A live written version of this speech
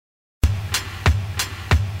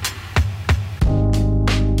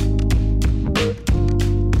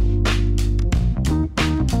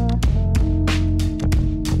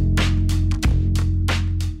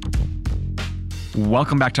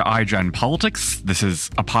Welcome back to iGen Politics. This is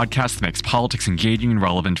a podcast that makes politics engaging and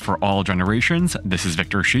relevant for all generations. This is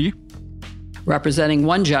Victor Shi. Representing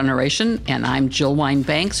one generation, and I'm Jill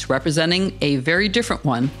Wine-Banks, representing a very different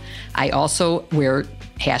one. I also wear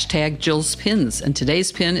hashtag Jill's pins, and today's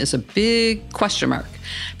pin is a big question mark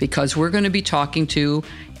because we're going to be talking to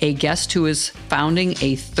a guest who is founding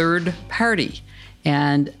a third party.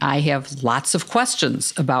 And I have lots of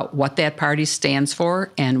questions about what that party stands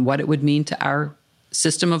for and what it would mean to our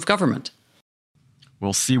system of government.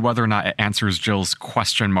 We'll see whether or not it answers Jill's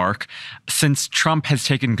question mark. Since Trump has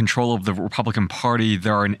taken control of the Republican Party,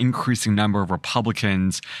 there are an increasing number of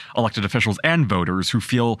Republicans, elected officials, and voters who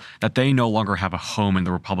feel that they no longer have a home in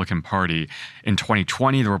the Republican Party. In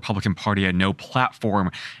 2020, the Republican Party had no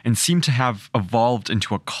platform and seemed to have evolved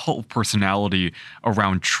into a cult personality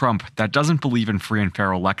around Trump that doesn't believe in free and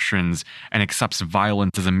fair elections and accepts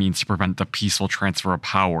violence as a means to prevent the peaceful transfer of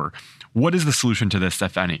power. What is the solution to this,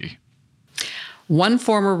 if any? One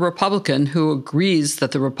former Republican who agrees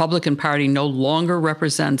that the Republican Party no longer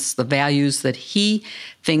represents the values that he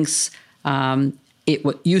thinks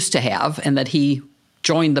it used to have and that he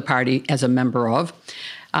joined the party as a member of,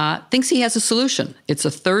 thinks he has a solution. It's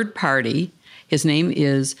a third party. His name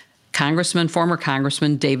is former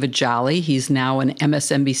Congressman David Jolly. He's now an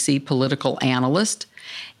MSNBC political analyst.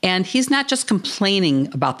 And he's not just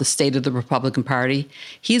complaining about the state of the Republican Party.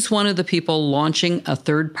 He's one of the people launching a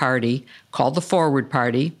third party called the Forward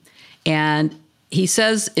Party. And he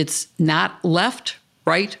says it's not left,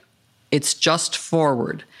 right, it's just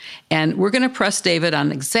forward. And we're going to press David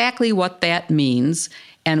on exactly what that means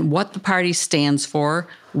and what the party stands for,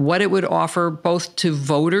 what it would offer both to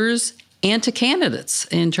voters and to candidates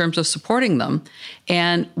in terms of supporting them,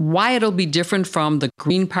 and why it'll be different from the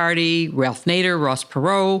Green Party, Ralph Nader, Ross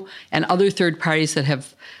Perot, and other third parties that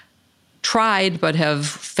have tried but have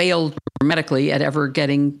failed dramatically at ever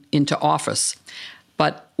getting into office.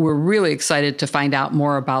 But we're really excited to find out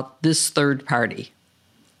more about this third party.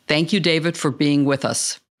 Thank you, David, for being with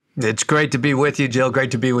us. It's great to be with you, Jill.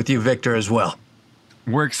 Great to be with you, Victor, as well.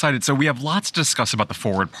 We're excited. So we have lots to discuss about the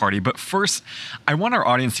Forward Party, but first, I want our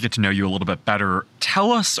audience to get to know you a little bit better.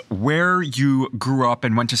 Tell us where you grew up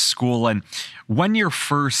and went to school and when your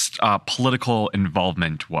first political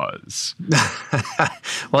involvement was.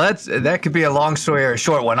 Well, that could be a long story or a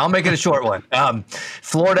short one. I'll make it a short one.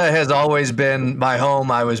 Florida has always been my home.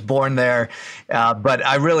 I was born there, but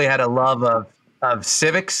I really had a love of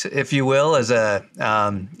civics, if you will, as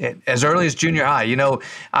early as junior high. You know,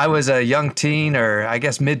 I was a young teen, or I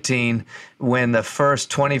guess mid-teen, when the first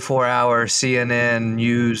 24-hour CNN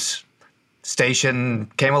news station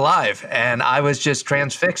came alive, and I was just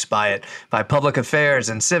transfixed by it, by public affairs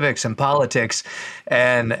and civics and politics.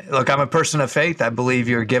 And look, I'm a person of faith. I believe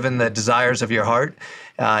you're given the desires of your heart.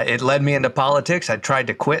 It led me into politics. I tried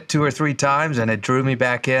to quit 2 or 3 times, and it drew me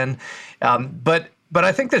back in. But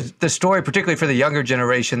I think that the story, particularly for the younger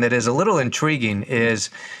generation, that is a little intriguing is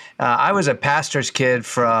I was a pastor's kid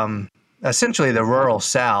from essentially the rural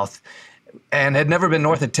South and had never been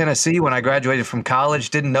north of Tennessee when I graduated from college,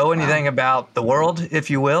 didn't know anything about the world, if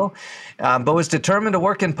you will, but was determined to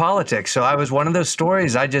work in politics. So I was one of those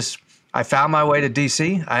stories. I found my way to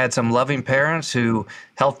D.C. I had some loving parents who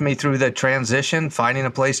helped me through the transition, finding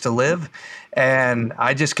a place to live. And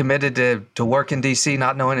I just committed to work in D.C.,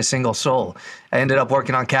 not knowing a single soul. I ended up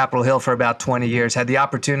working on Capitol Hill for about 20 years, had the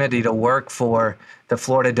opportunity to work for the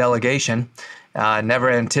Florida delegation.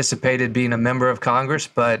 Never anticipated being a member of Congress,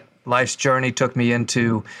 but life's journey took me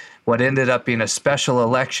into what ended up being a special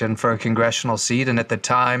election for a congressional seat, and at the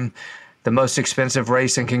time, the most expensive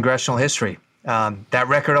race in congressional history. That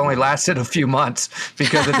record only lasted a few months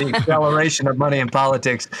because of the acceleration of money in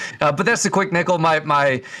politics. But that's the quick nickel.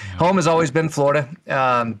 My home has always been Florida,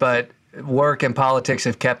 but work and politics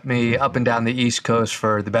have kept me up and down the East Coast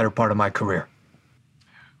for the better part of my career.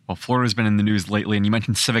 Well, Florida's been in the news lately, and you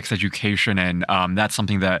mentioned civics education, and that's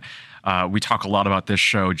something that we talk a lot about this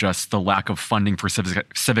show, just the lack of funding for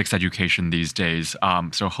civics education these days.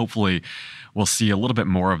 So hopefully we'll see a little bit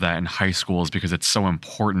more of that in high schools because it's so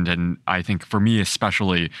important. And I think for me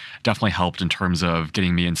especially, definitely helped in terms of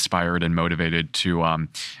getting me inspired and motivated to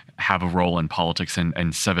have a role in politics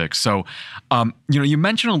and civics. So, you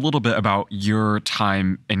mentioned a little bit about your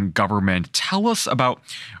time in government. Tell us about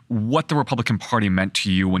what the Republican Party meant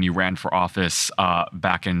to you when you ran for office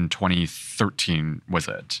back in 2013, was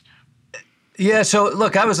it? Yeah, so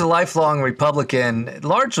look, I was a lifelong Republican,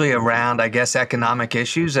 largely around, I guess, economic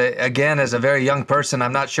issues. Again, as a very young person,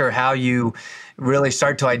 I'm not sure how you really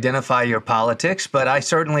start to identify your politics, but I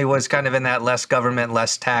certainly was kind of in that less government,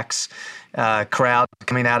 less tax crowd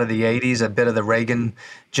coming out of the 80s, a bit of the Reagan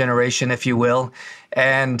generation, if you will.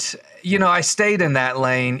 And, you know, I stayed in that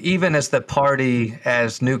lane even as the party,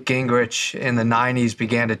 as Newt Gingrich in the 90s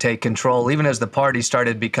began to take control, even as the party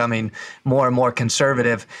started becoming more and more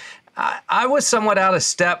conservative. I was somewhat out of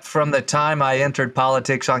step from the time I entered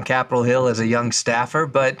politics on Capitol Hill as a young staffer,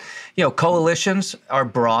 but, you know, coalitions are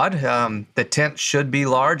broad. The tent should be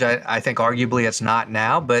large. I think arguably it's not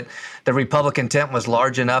now, but the Republican tent was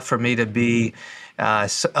large enough for me to be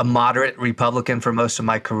a moderate Republican for most of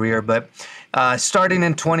my career. But starting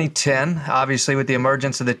in 2010, obviously with the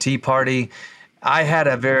emergence of the Tea Party, I had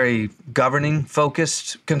a very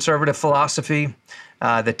governing-focused conservative philosophy.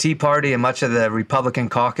 The Tea Party and much of the Republican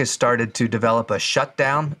caucus started to develop a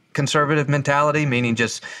shutdown conservative mentality, meaning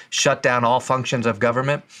just shut down all functions of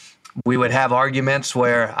government. We would have arguments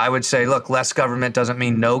where I would say, look, less government doesn't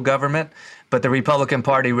mean no government, but the Republican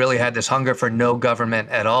Party really had this hunger for no government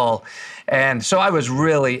at all. And so I was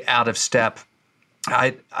really out of step.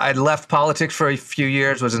 I left politics for a few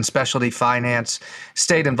years, was in specialty finance,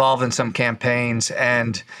 stayed involved in some campaigns,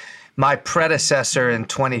 and my predecessor in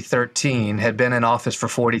 2013 had been in office for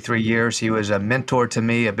 43 years. He was a mentor to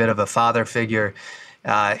me, a bit of a father figure.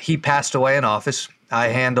 He passed away in office. I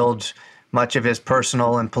handled much of his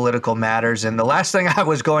personal and political matters. And the last thing I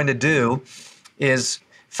was going to do is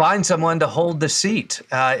find someone to hold the seat.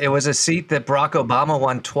 It was a seat that Barack Obama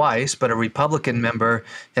won twice, but a Republican member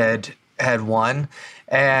had won.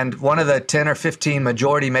 And one of the 10 or 15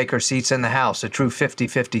 majority maker seats in the House, a true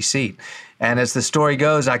 50-50 seat. And as the story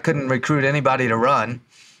goes, I couldn't recruit anybody to run.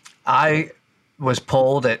 I was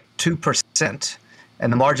polled at 2%,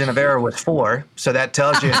 and the margin of error was 4. So that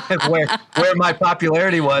tells you where my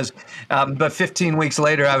popularity was. But 15 weeks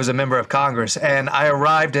later, I was a member of Congress, and I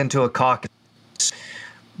arrived into a caucus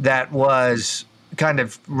that was kind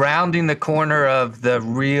of rounding the corner of the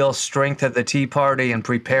real strength of the Tea Party and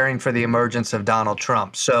preparing for the emergence of Donald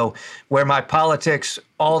Trump. So where my politics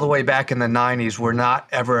all the way back in the 90s were not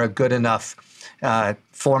ever a good enough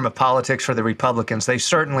form of politics for the Republicans, they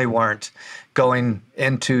certainly weren't going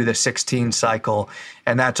into the 16 cycle.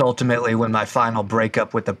 And that's ultimately when my final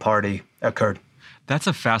breakup with the party occurred. That's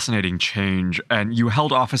a fascinating change. And you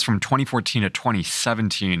held office from 2014 to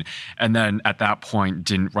 2017, and then at that point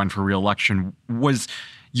didn't run for re-election. Was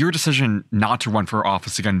your decision not to run for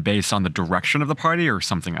office again based on the direction of the party or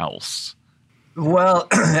something else? Well,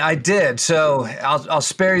 I did. So I'll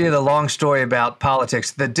spare you the long story about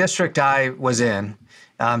politics. The district I was in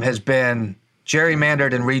has been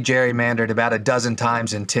gerrymandered and re-gerrymandered about a dozen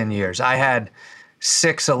times in 10 years. I had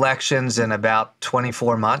 6 elections in about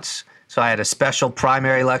 24 months. So I had a special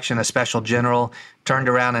primary election, a special general, turned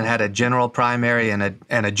around and had a general primary and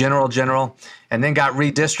a general, and then got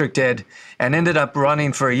redistricted and ended up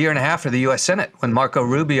running for a year and a half for the U.S. Senate when Marco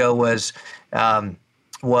Rubio was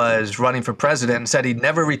running for president and said he'd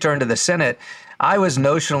never return to the Senate. I was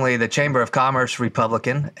notionally the Chamber of Commerce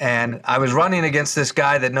Republican, and I was running against this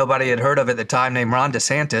guy that nobody had heard of at the time named Ron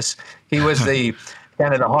DeSantis. He was the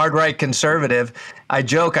kind of the hard right conservative. I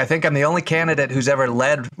joke, I think I'm the only candidate who's ever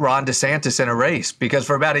led Ron DeSantis in a race, because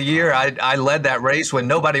for about a year I led that race when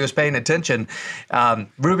nobody was paying attention.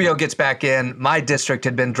 Rubio gets back in. My district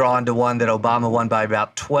had been drawn to one that Obama won by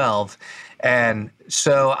about 12. And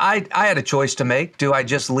so I had a choice to make. Do I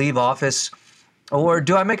just leave office or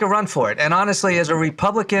do I make a run for it? And honestly, as a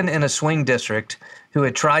Republican in a swing district who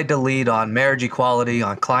had tried to lead on marriage equality,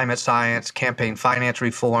 on climate science, campaign finance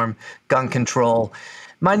reform, gun control,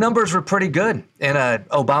 my numbers were pretty good in a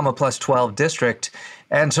Obama plus 12 district.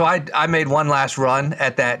 And so I made one last run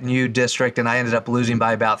at that new district, and I ended up losing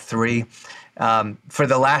by about 3. For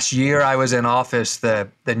the last year I was in office, the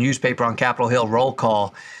newspaper on Capitol Hill, Roll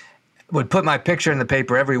Call, would put my picture in the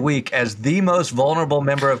paper every week as the most vulnerable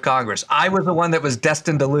member of Congress. I was the one that was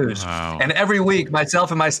destined to lose. Wow. And every week,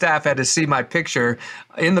 myself and my staff had to see my picture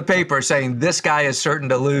in the paper saying, this guy is certain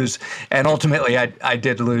to lose. And ultimately, I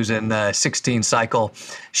did lose in the 16 cycle,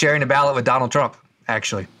 sharing a ballot with Donald Trump,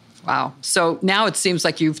 actually. Wow. So now it seems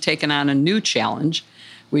like you've taken on a new challenge,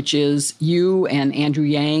 which is you and Andrew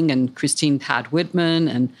Yang and Christine Todd Whitman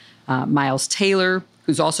and Miles Taylor,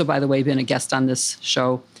 who's also, by the way, been a guest on this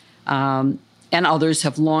show, and others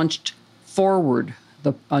have launched Forward,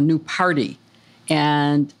 a new party.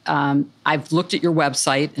 And I've looked at your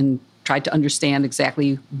website and tried to understand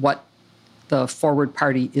exactly what the Forward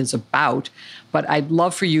Party is about. But I'd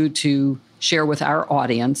love for you to share with our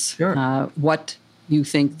audience what you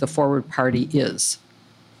think the Forward Party is.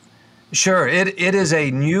 Sure. It is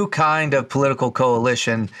a new kind of political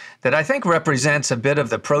coalition that I think represents a bit of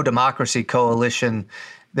the pro-democracy coalition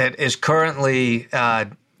that is currently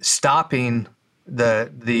stopping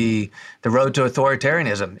the road to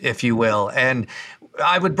authoritarianism, if you will. And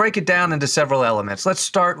I would break it down into several elements. Let's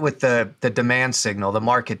start with the demand signal, the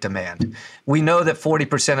market demand. We know that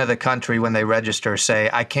 40% of the country, when they register, say,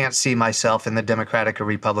 I can't see myself in the Democratic or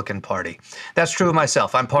Republican Party. That's true of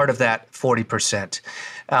myself. I'm part of that 40%.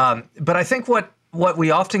 But I think what we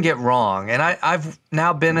often get wrong, and I've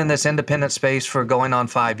now been in this independent space for going on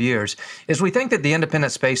 5 years, is we think that the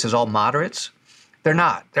independent space is all moderates. They're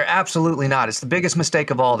not. They're absolutely not. It's the biggest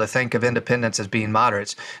mistake of all to think of independents as being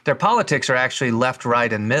moderates. Their politics are actually left,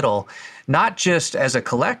 right, and middle, not just as a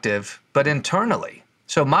collective, but internally.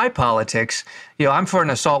 So my politics, I'm for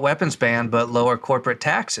an assault weapons ban, but lower corporate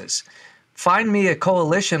taxes. Find me a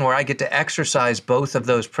coalition where I get to exercise both of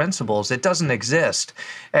those principles. It doesn't exist.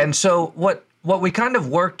 And so what we kind of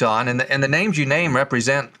worked on, and the names you name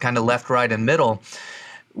represent kind of left, right, and middle,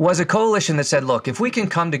 was a coalition that said, look, if we can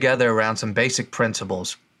come together around some basic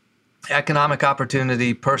principles, economic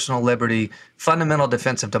opportunity, personal liberty, fundamental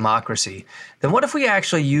defense of democracy, then what if we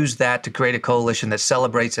actually use that to create a coalition that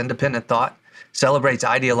celebrates independent thought, celebrates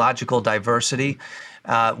ideological diversity,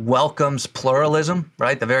 welcomes pluralism,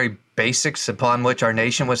 right? The very basics upon which our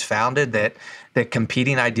nation was founded, that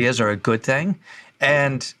competing ideas are a good thing.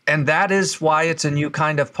 And that is why it's a new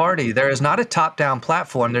kind of party. There is not a top-down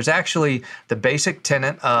platform. There's actually the basic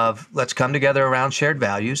tenet of let's come together around shared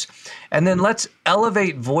values, and then let's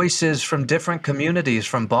elevate voices from different communities,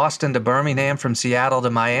 from Boston to Birmingham, from Seattle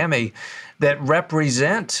to Miami, that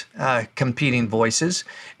represent competing voices.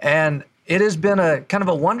 And it has been a kind of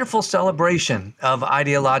a wonderful celebration of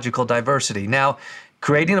ideological diversity. Now,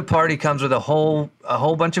 creating a party comes with a whole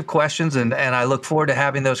bunch of questions, and I look forward to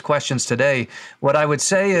having those questions today. What I would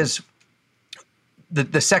say is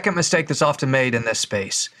the second mistake that's often made in this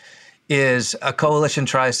space is a coalition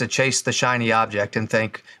tries to chase the shiny object and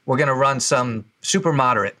think we're going to run some super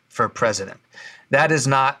moderate for president. That is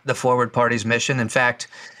not the Forward Party's mission. In fact,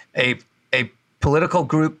 a political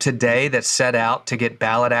group today that set out to get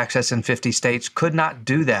ballot access in 50 states could not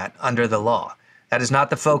do that under the law. That is not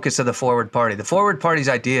the focus of the Forward Party. The Forward Party's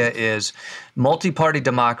idea is multi-party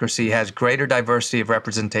democracy has greater diversity of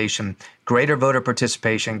representation, greater voter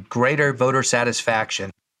participation, greater voter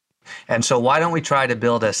satisfaction. And so why don't we try to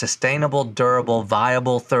build a sustainable, durable,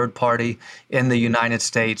 viable third party in the United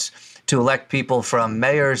States to elect people from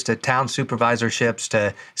mayors to town supervisorships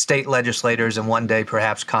to state legislators and one day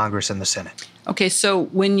perhaps Congress and the Senate? Okay, so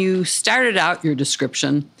when you started out your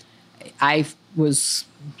description, I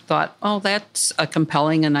thought, oh, that's a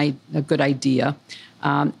compelling and a good idea.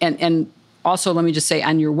 And also, let me just say,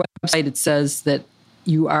 on your website, it says that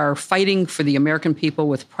you are fighting for the American people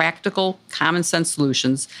with practical, common sense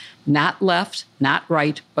solutions, not left, not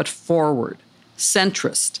right, but forward,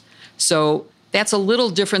 centrist. So that's a little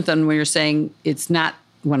different than when you're saying it's not,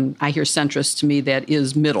 when I hear centrist, to me, that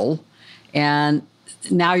is middle. And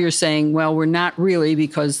now you're saying, well, we're not really,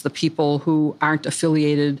 because the people who aren't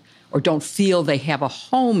affiliated or don't feel they have a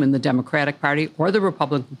home in the Democratic Party or the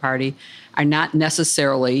Republican Party are not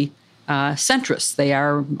necessarily centrists. They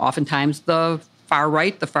are oftentimes the far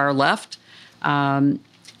right, the far left.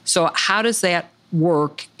 So how does that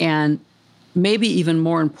work? And maybe even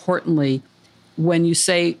more importantly, when you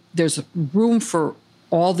say there's room for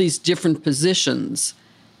all these different positions,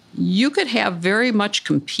 you could have very much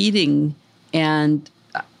competing and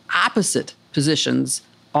opposite positions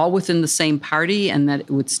all within the same party, and that it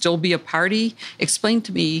would still be a party. Explain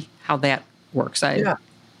to me how that works.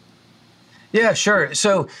 Yeah, sure.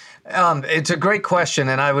 So it's a great question,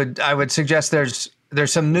 and I would suggest there's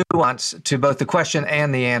some nuance to both the question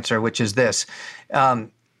and the answer, which is this.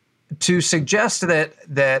 To suggest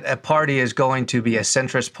that a party is going to be a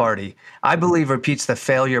centrist party, I believe repeats the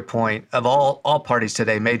failure point of all parties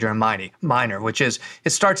today, major and minor, which is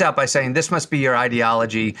it starts out by saying this must be your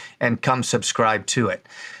ideology and come subscribe to it.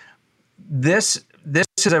 This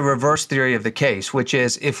is a reverse theory of the case, which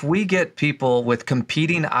is if we get people with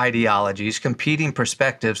competing ideologies, competing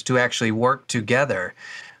perspectives to actually work together,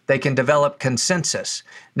 they can develop consensus.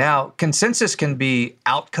 Now, consensus can be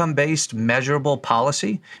outcome-based, measurable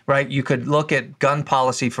policy, right? You could look at gun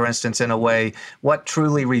policy, for instance, in a way, what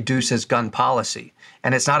truly reduces gun policy?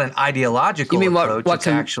 And it's not an ideological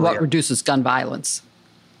approach. What reduces gun violence?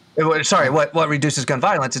 Sorry, what reduces gun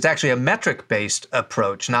violence? It's actually a metric-based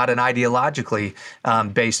approach, not an ideologically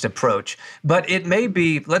based approach. But it may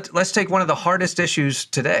be, let's take one of the hardest issues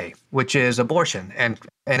today, which is abortion. And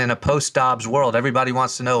in a post-Dobbs world, everybody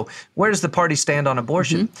wants to know, where does the party stand on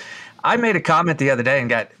abortion? Mm-hmm. I made a comment the other day and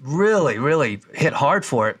got really, really hit hard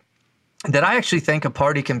for it, that I actually think a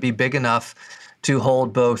party can be big enough to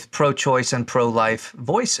hold both pro-choice and pro-life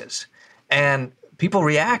voices. And people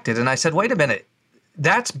reacted. And I said, wait a minute.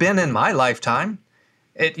 that's been in my lifetime.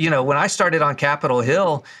 When I started on Capitol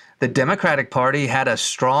Hill, the Democratic Party had a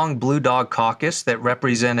strong Blue Dog Caucus that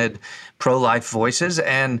represented pro-life voices,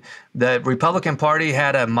 and the Republican Party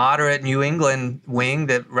had a moderate New England wing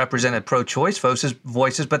that represented pro-choice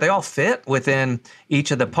voices, but they all fit within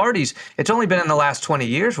each of the parties. It's only been in the last 20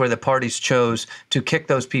 years where the parties chose to kick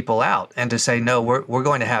those people out and to say, no, we're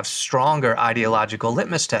going to have stronger ideological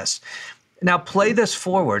litmus tests. Now, play this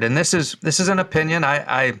forward, and this is an opinion.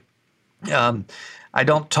 I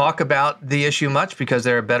don't talk about the issue much because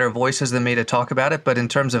there are better voices than me to talk about it. But in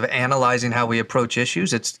terms of analyzing how we approach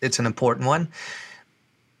issues, it's an important one.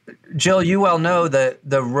 Jill, you well know that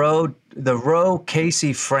the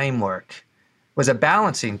Roe-Casey framework was a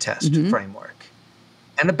balancing test framework.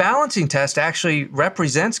 And the balancing test actually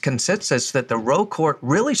represents consensus that the Roe court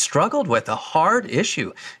really struggled with, a hard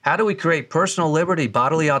issue. How do we create personal liberty,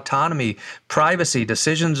 bodily autonomy, privacy,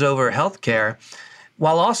 decisions over health care,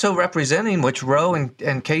 while also representing, which Roe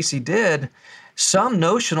and Casey did, some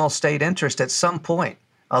notional state interest at some point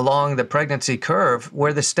along the pregnancy curve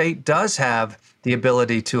where the state does have the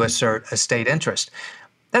ability to assert a state interest.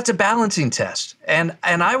 That's a balancing test. And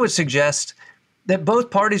I would suggest that both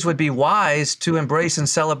parties would be wise to embrace and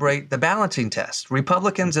celebrate the balancing test,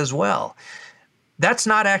 Republicans as well. That's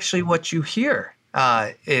not actually what you hear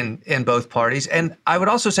in both parties. And I would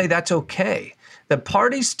also say that's okay. The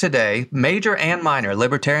parties today, major and minor,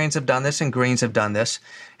 libertarians have done this and Greens have done this,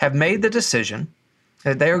 have made the decision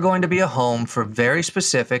that they are going to be a home for very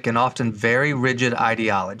specific and often very rigid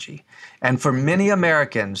ideology. And for many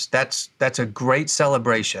Americans, that's a great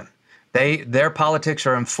celebration. Their politics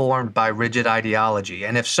are informed by rigid ideology.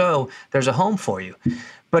 And if so, there's a home for you.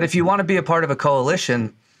 But if you want to be a part of a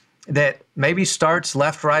coalition that maybe starts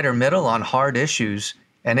left, right, or middle on hard issues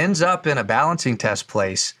and ends up in a balancing test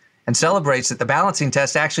place, and celebrates that the balancing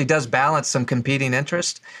test actually does balance some competing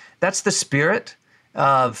interests, that's the spirit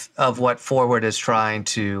of what Forward is trying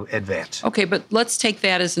to advance. Okay, but let's take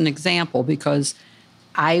that as an example, because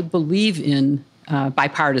I believe in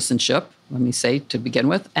bipartisanship, let me say, to begin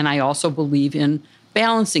with, and I also believe in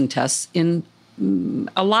balancing tests in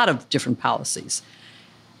a lot of different policies.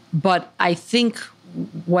 But I think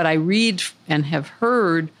what I read and have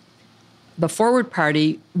heard, the Forward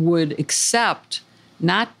Party would accept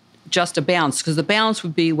not just a balance, because the balance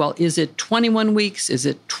would be, well, is it 21 weeks? Is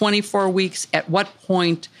it 24 weeks? At what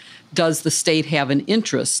point does the state have an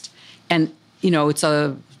interest? And, it's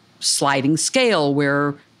a sliding scale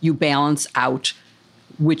where you balance out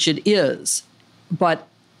which it is. But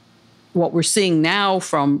what we're seeing now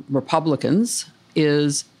from Republicans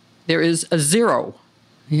is there is a zero,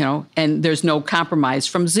 and there's no compromise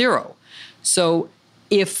from zero. So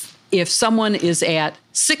if someone is at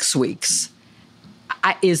 6 weeks,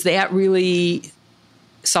 is that really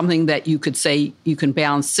something that you could say you can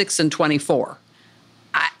balance 6 and 24?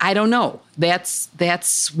 I don't know.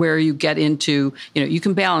 That's where you get into, you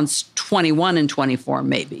can balance 21 and 24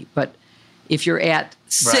 maybe, but if you're at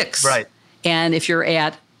 6 right. And if you're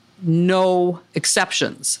at no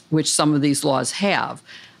exceptions, which some of these laws have,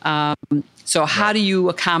 so how do you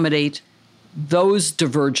accommodate those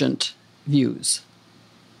divergent views?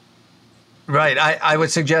 Right. I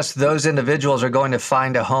would suggest those individuals are going to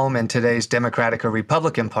find a home in today's Democratic or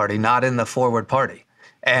Republican Party, not in the Forward Party.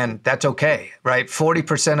 And that's okay, right?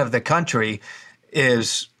 40% of the country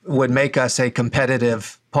would make us a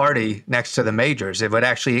competitive party next to the majors. It would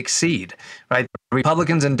actually exceed, right?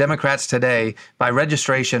 Republicans and Democrats today, by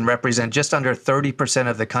registration, represent just under 30%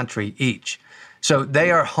 of the country each. So they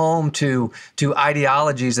are home to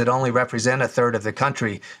ideologies that only represent a third of the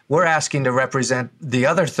country. We're asking to represent the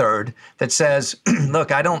other third that says,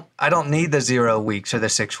 look, I don't need the 0 weeks or the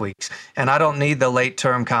 6 weeks, and I don't need the late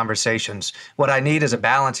term conversations. What I need is a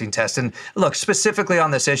balancing test. And look, specifically on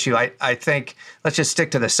this issue, I think let's just stick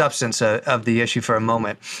to the substance of the issue for a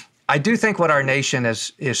moment. I do think what our nation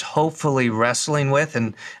is hopefully wrestling with,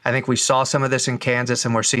 and I think we saw some of this in Kansas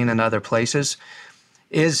and we're seeing in other places,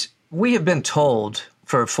 is we have been told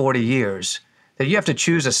for 40 years that you have to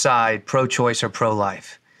choose a side, pro-choice or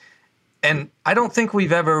pro-life. And I don't think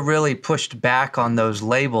we've ever really pushed back on those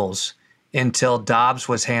labels until Dobbs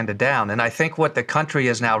was handed down. And I think what the country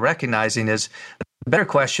is now recognizing is the better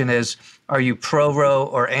question is, are you pro-Roe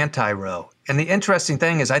or anti-Roe? And the interesting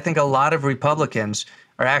thing is I think a lot of Republicans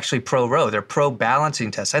are actually pro-Roe. They're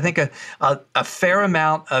pro-balancing tests. I think a fair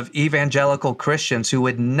amount of evangelical Christians who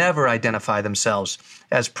would never identify themselves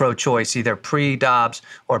as pro-choice, either pre-Dobbs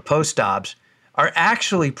or post-Dobbs, are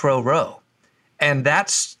actually pro-Roe. And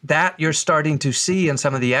that you're starting to see in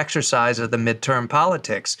some of the exercise of the midterm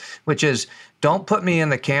politics, which is don't put me in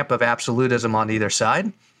the camp of absolutism on either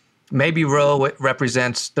side. Maybe Roe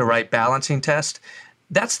represents the right balancing test.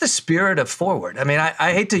 That's the spirit of Forward. I mean,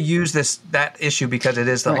 I hate to use that issue because it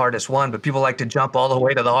is the hardest one, but people like to jump all the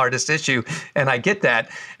way to the hardest issue, and I get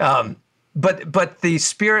that. But the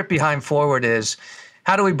spirit behind Forward is,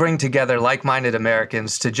 how do we bring together like-minded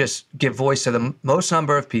Americans to just give voice to the most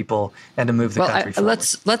number of people and to move the country forward?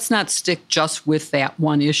 Let's not stick just with that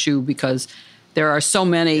one issue, because there are so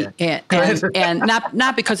many, and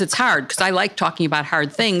not because it's hard, because I like talking about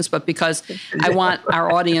hard things, but because I want our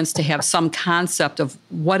audience to have some concept of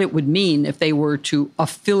what it would mean if they were to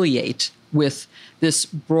affiliate with this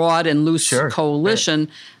broad and loose coalition.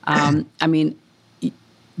 I mean,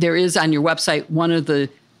 there is on your website, one of the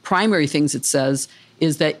primary things it says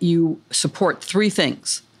is that you support three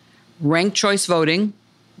things: ranked choice voting,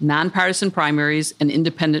 nonpartisan primaries, and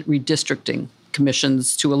independent redistricting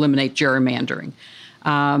commissions to eliminate gerrymandering.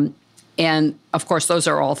 And of course, those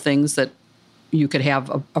are all things that you could have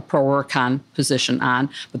a pro or a con position on,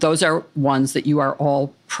 but those are ones that you are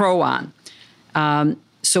all pro on.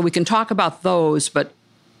 So we can talk about those, but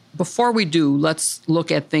before we do, let's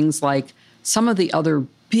look at things like some of the other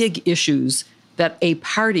big issues that a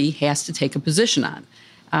party has to take a position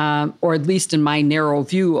on, or at least in my narrow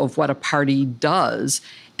view of what a party does.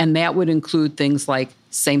 And that would include things like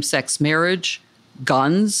same-sex marriage,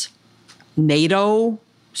 guns, NATO,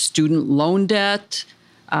 student loan debt,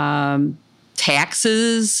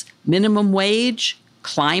 taxes, minimum wage,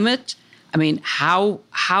 climate. I mean, how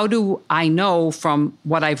do I know from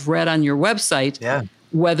what I've read on your website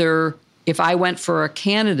whether if I went for a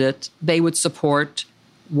candidate, they would support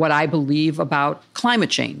what I believe about climate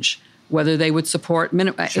change, whether they would support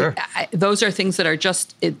those are things that are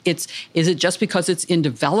just, is it just because it's in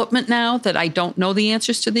development now that I don't know the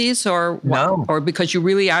answers to these, or no, or because you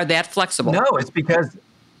really are that flexible? No, it's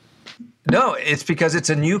because it's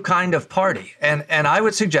a new kind of party. And I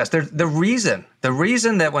would suggest the reason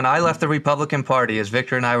that when I left the Republican Party, as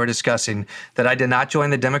Victor and I were discussing, that I did not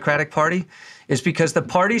join the Democratic Party is because the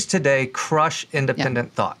parties today crush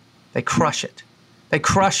independent thought. They crush it. They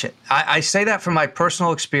crush it. I say that from my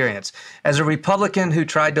personal experience. As a Republican who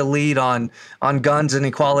tried to lead on guns and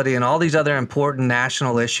equality and all these other important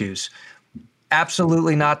national issues,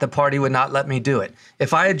 absolutely not. The party would not let me do it.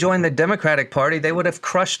 If I had joined the Democratic Party, they would have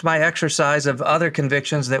crushed my exercise of other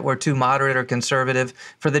convictions that were too moderate or conservative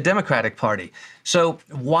for the Democratic Party. So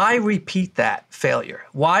why repeat that failure?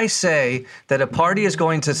 Why say that a party is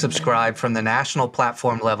going to subscribe from the national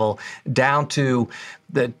platform level down to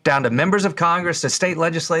members of Congress, to state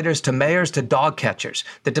legislators, to mayors, to dog catchers,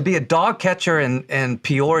 that to be a dog catcher in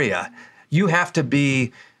Peoria, you have to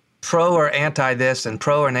be pro or anti this and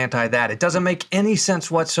pro and anti that? It doesn't make any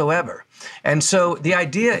sense whatsoever. And so the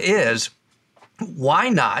idea is, why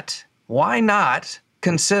not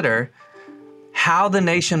consider how the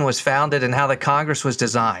nation was founded and how the Congress was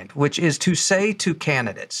designed, which is to say to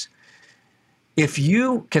candidates, if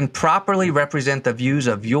you can properly represent the views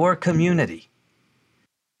of your community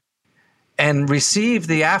and receive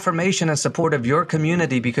the affirmation and support of your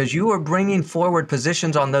community because you are bringing forward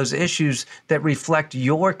positions on those issues that reflect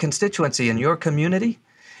your constituency and your community,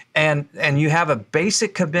 and you have a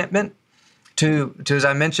basic commitment to, as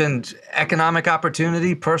I mentioned, economic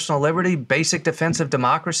opportunity, personal liberty, basic defense of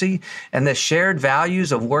democracy, and the shared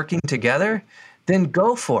values of working together, then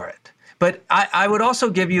go for it. But I would also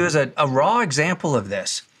give you as a raw example of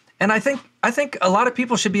this, and I think a lot of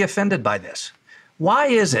people should be offended by this. Why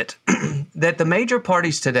is it that the major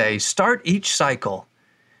parties today start each cycle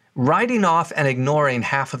writing off and ignoring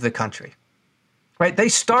half of the country? Right? They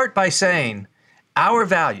start by saying, our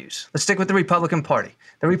values, let's stick with the Republican Party.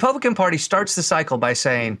 The Republican Party starts the cycle by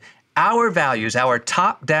saying, our values, our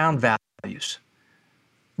top-down values,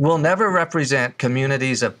 will never represent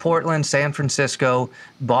communities of Portland, San Francisco,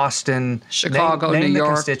 Boston, Chicago, name New York,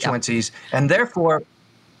 the constituencies, and therefore,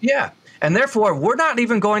 we're not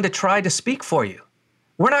even going to try to speak for you.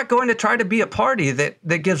 We're not going to try to be a party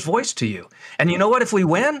that gives voice to you. And you know what? If we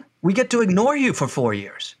win, we get to ignore you for 4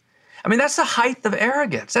 years. I mean, that's the height of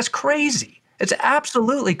arrogance. That's crazy. It's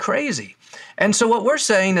absolutely crazy. And so what we're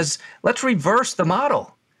saying is, let's reverse the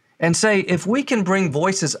model and say, if we can bring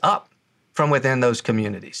voices up from within those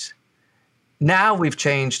communities, now we've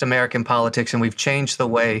changed American politics and we've changed the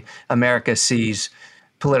way America sees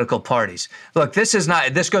political parties. Look,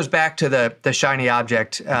 this goes back to the shiny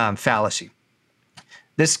object fallacy.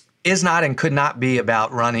 This is not and could not be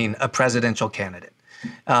about running a presidential candidate.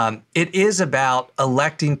 It is about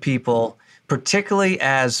electing people, particularly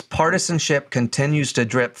as partisanship continues to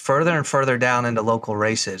drip further and further down into local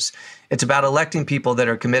races. It's about electing people that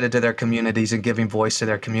are committed to their communities and giving voice to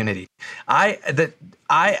their community. I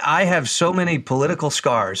have so many political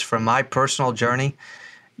scars from my personal journey.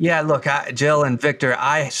 Yeah, look, Jill and Victor,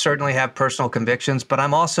 I certainly have personal convictions, but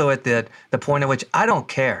I'm also at the point at which I don't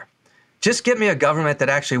care. Just get me a government that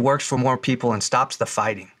actually works for more people and stops the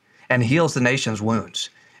fighting and heals the nation's wounds.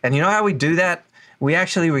 And you know how we do that? We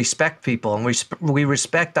actually respect people, and we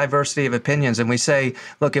respect diversity of opinions, and we say,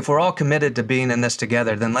 look, if we're all committed to being in this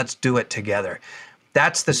together, then let's do it together.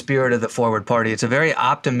 That's the spirit of the Forward Party. It's a very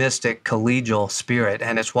optimistic, collegial spirit,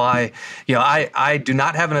 and it's why, I do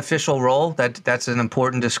not have an official role. That's an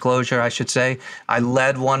important disclosure, I should say. I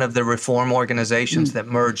led one of the reform organizations that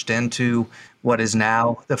merged into what is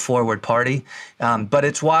now the Forward Party, but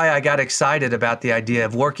it's why I got excited about the idea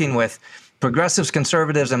of working with progressives,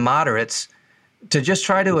 conservatives, and moderates to just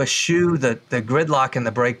try to eschew the gridlock and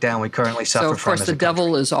the breakdown we currently suffer from. So, of course, the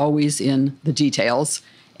devil is always in the details.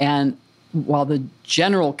 And while the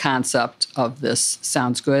general concept of this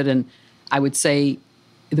sounds good, and I would say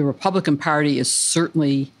the Republican Party is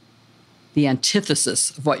certainly the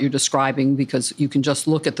antithesis of what you're describing, because you can just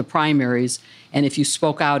look at the primaries, and if you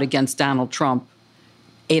spoke out against Donald Trump,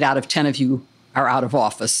 8 out of 10 of you are out of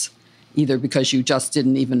office, either because you just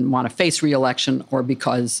didn't even want to face re-election or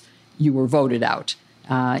because you were voted out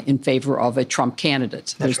in favor of a Trump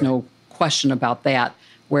candidate. There's no question about that.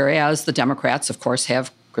 Whereas the Democrats, of course, have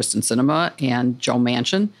Kristen Sinema and Joe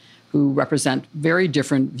Manchin, who represent very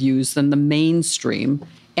different views than the mainstream.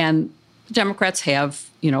 And the Democrats have,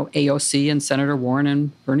 AOC and Senator Warren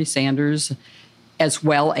and Bernie Sanders, as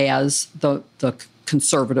well as the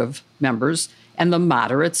conservative members and the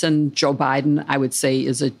moderates. And Joe Biden, I would say,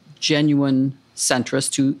 is a genuine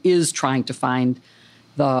centrist who is trying to find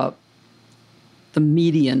the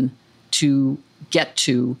median to get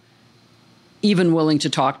to, even willing to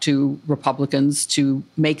talk to Republicans to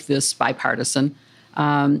make this bipartisan.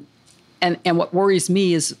 And what worries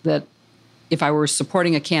me is that if I were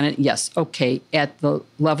supporting a candidate, yes, okay, at the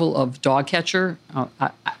level of dog catcher,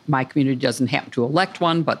 my community doesn't happen to elect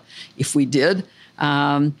one, but if we did,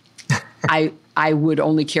 I would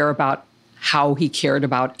only care about how he cared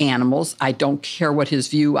about animals. I don't care what his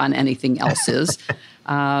view on anything else is.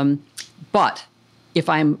 But if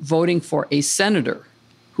I'm voting for a senator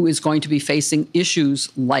who is going to be facing issues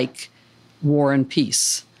like war and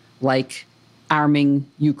peace, like arming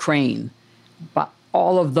Ukraine, but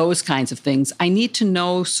all of those kinds of things, I need to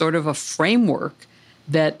know sort of a framework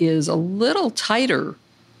that is a little tighter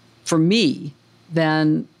for me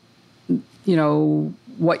than,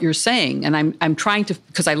 what you're saying. And I'm trying to,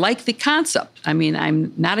 because I like the concept. I mean,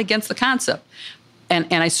 I'm not against the concept. And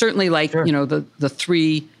I certainly like, Sure. The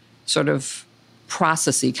three sort of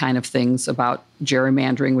processy kind of things about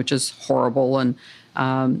gerrymandering, which is horrible. And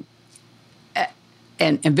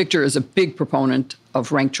Victor is a big proponent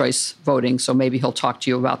of ranked choice voting, so maybe he'll talk to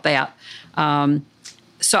you about that.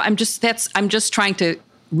 So I'm just trying to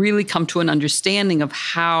really come to an understanding of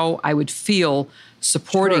how I would feel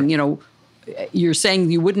supporting. Sure. You're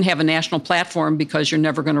saying you wouldn't have a national platform because you're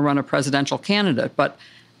never going to run a presidential candidate, but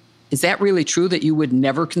is that really true, that you would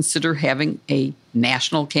never consider having a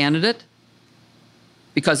national candidate?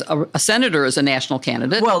 Because a senator is a national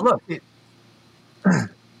candidate. Well, look,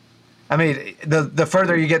 I mean, the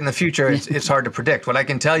further you get in the future, it's hard to predict. What I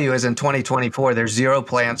can tell you is in 2024, there's zero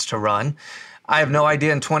plans to run. I have no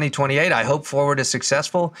idea in 2028. I hope Forward is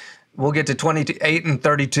successful. We'll get to 28 and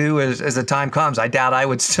 32 as the time comes. I doubt I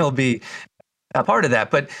would still be a part of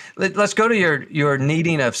that. But let's go to your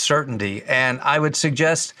needing of certainty. And I would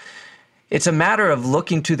suggest it's a matter of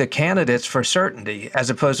looking to the candidates for certainty as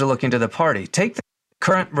opposed to looking to the party. Take the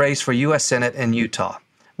current race for U.S. Senate in Utah,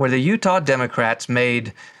 where the Utah Democrats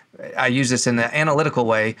made, I use this in the analytical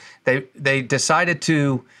way, they decided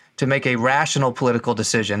to make a rational political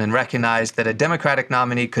decision and recognize that a Democratic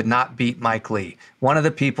nominee could not beat Mike Lee, one of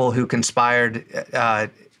the people who conspired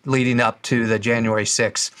leading up to the January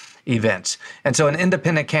 6th events. And so an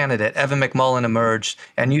independent candidate, Evan McMullin, emerged,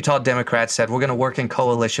 and Utah Democrats said, we're going to work in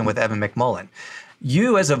coalition with Evan McMullin.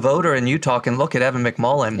 You as a voter in Utah can look at Evan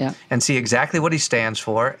McMullin and see exactly what he stands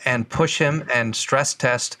for and push him and stress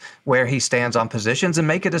test where he stands on positions and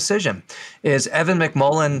make a decision. Is Evan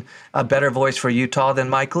McMullin a better voice for Utah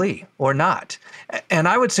than Mike Lee or not? And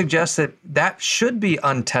I would suggest that should be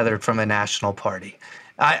untethered from a national party.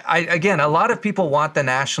 Again, a lot of people want the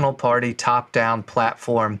national party top-down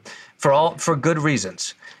platform for good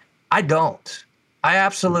reasons. I don't. I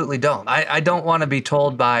absolutely don't. I don't want to be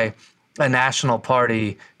told by a national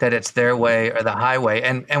party that it's their way or the highway.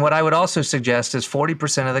 And what I would also suggest is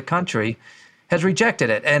 40% of the country has rejected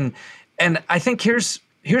it. And I think here's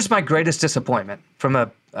my greatest disappointment from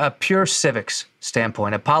a pure civics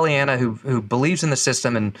standpoint, a Pollyanna who believes in the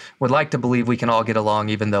system and would like to believe we can all get along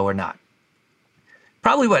even though we're not.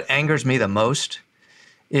 Probably what angers me the most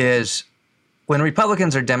is when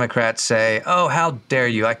Republicans or Democrats say, oh, how dare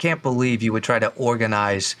you? I can't believe you would try to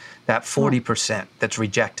organize that 40% that's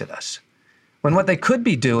rejected us. When what they could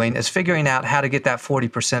be doing is figuring out how to get that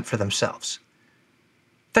 40% for themselves.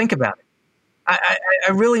 Think about it.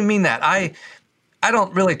 I really mean that. I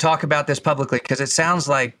don't really talk about this publicly because it sounds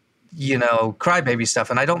like, crybaby stuff.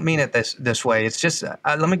 And I don't mean it this way. It's just,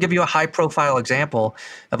 let me give you a high profile example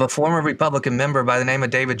of a former Republican member by the name of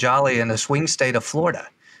David Jolly in the swing state of Florida,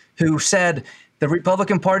 who said, the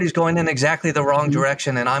Republican Party is going in exactly the wrong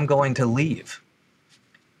direction and I'm going to leave.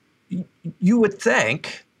 You would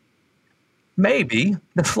think maybe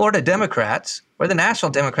the Florida Democrats or the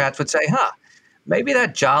national Democrats would say, maybe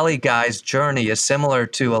that Jolly guy's journey is similar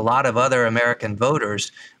to a lot of other American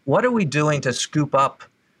voters. What are we doing to scoop up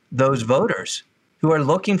those voters who are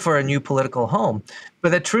looking for a new political home?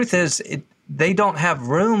 But the truth is, they don't have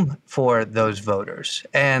room for those voters.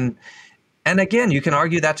 And again, you can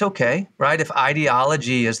argue that's okay, right? If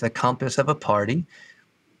ideology is the compass of a party,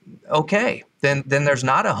 okay, then there's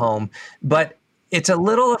not a home. But it's a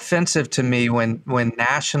little offensive to me when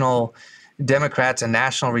national Democrats and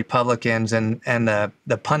national Republicans and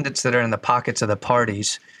the pundits that are in the pockets of the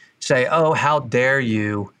parties say, oh, how dare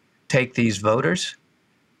you take these voters?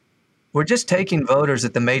 We're just taking voters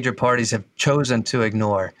that the major parties have chosen to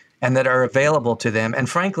ignore and that are available to them. And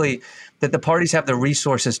frankly, that the parties have the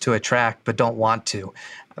resources to attract but don't want to.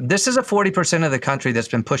 This is a 40% of the country that's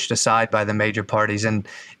been pushed aside by the major parties. And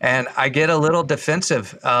I get a little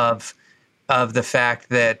defensive of the fact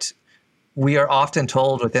that we are often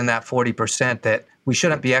told within that 40% that we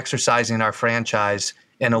shouldn't be exercising our franchise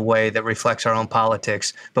in a way that reflects our own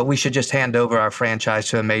politics, but we should just hand over our franchise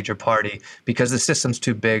to a major party because the system's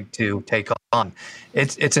too big to take on.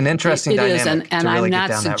 It's an interesting dynamic. And really I'm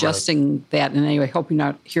not suggesting that in any way. I hope you're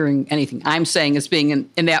not hearing anything I'm saying as being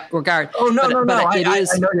in that regard. Oh, no. It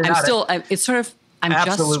is. I know you're not. It's sort of, I'm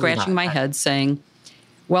just scratching my head saying,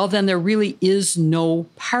 well, then there really is no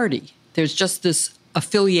party. There's just this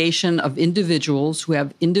affiliation of individuals who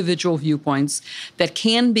have individual viewpoints that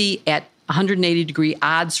can be at 180-degree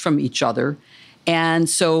odds from each other. And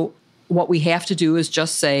so what we have to do is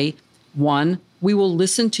just say, one, we will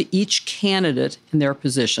listen to each candidate in their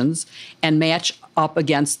positions and match up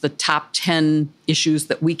against the top 10 issues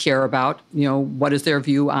that we care about. What is their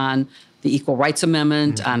view on the Equal Rights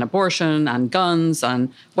Amendment, on abortion, on guns,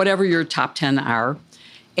 on whatever your top 10 are.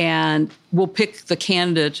 And we'll pick the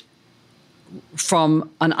candidate from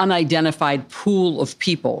an unidentified pool of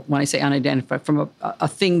people. When I say unidentified, from a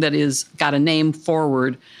thing that is got a name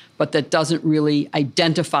forward, but that doesn't really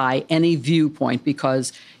identify any viewpoint,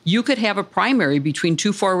 because you could have a primary between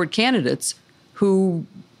two forward candidates who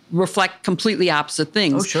reflect completely opposite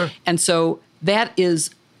things. Oh, sure. And so that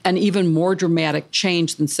is an even more dramatic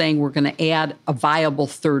change than saying we're going to add a viable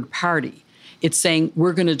third party. It's saying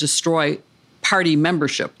we're going to destroy party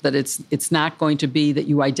membership, that it's not going to be that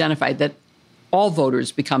you identify that all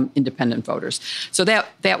voters become independent voters. So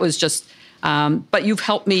that was just, but you've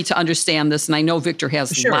helped me to understand this, and I know Victor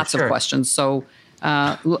has lots of questions. So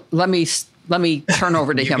let me turn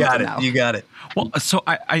over to him for now. You got it. Well, so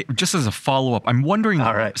I just as a follow-up, I'm wondering,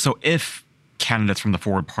 all right. So if candidates from the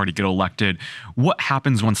Forward Party get elected, what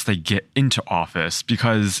happens once they get into office?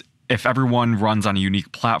 Because if everyone runs on a unique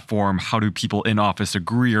platform, how do people in office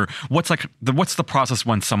agree? Or what's the process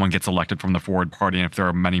when someone gets elected from the Forward Party, and if there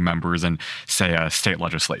are many members in, say, a state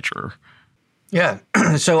legislature? Yeah.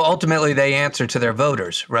 So ultimately they answer to their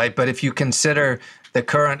voters, right? But if you consider the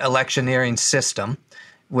current electioneering system,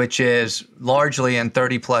 which is largely in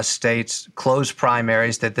 30 plus states, closed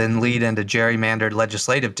primaries that then lead into gerrymandered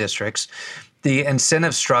legislative districts, the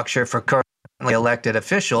incentive structure for currently elected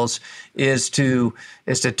officials is to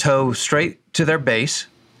toe straight to their base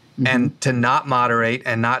and to not moderate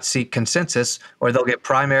and not seek consensus, or they'll get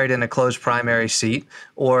primaried in a closed primary seat,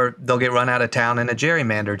 or they'll get run out of town in a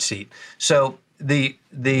gerrymandered seat. So the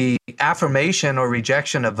affirmation or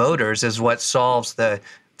rejection of voters is what solves the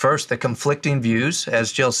conflicting views.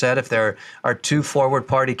 As Jill said, if there are two forward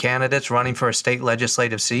party candidates running for a state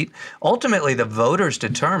legislative seat, ultimately the voters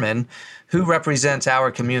determine who represents our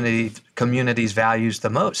community's values the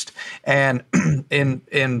most. And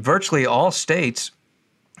in virtually all states,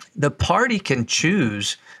 the party can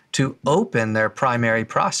choose to open their primary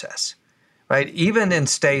process, right? Even in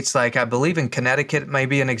states like, I believe in Connecticut may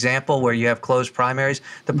be an example where you have closed primaries,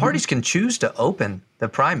 the parties can choose to open the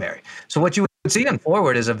primary. So what you would see in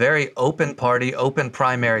Forward is a very open party, open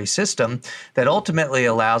primary system that ultimately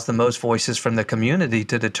allows the most voices from the community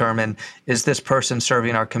to determine, is this person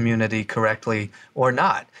serving our community correctly or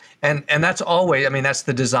not? And that's always, I mean, that's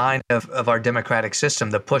the design of our democratic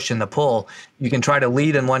system, the push and the pull. You can try to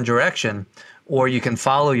lead in one direction, or you can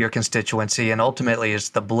follow your constituency, and ultimately it's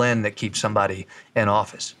the blend that keeps somebody in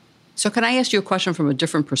office. So can I ask you a question from a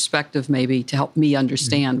different perspective, maybe, to help me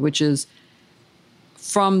understand, which is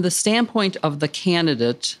from the standpoint of the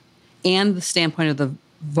candidate and the standpoint of the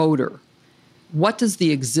voter, what does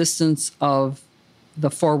the existence of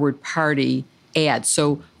the Forward Party add?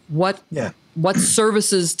 So what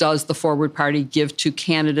services does the Forward Party give to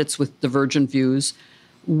candidates with divergent views?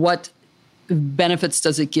 What benefits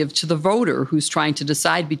does it give to the voter who's trying to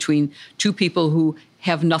decide between two people who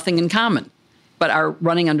have nothing in common but are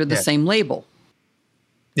running under the same label?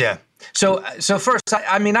 Yeah. So first,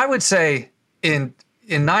 I mean, I would say in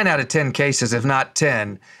 9 out of 10 cases, if not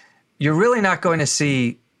 10, you're really not going to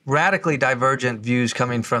see radically divergent views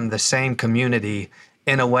coming from the same community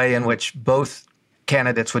in a way in which both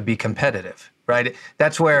candidates would be competitive, right?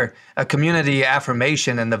 That's where a community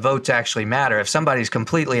affirmation and the votes actually matter. If somebody's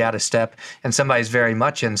completely out of step and somebody's very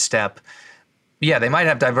much in step, yeah, they might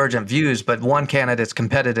have divergent views, but one candidate's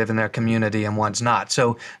competitive in their community and one's not.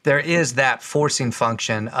 So there is that forcing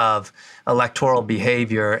function of electoral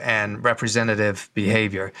behavior and representative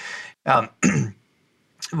behavior.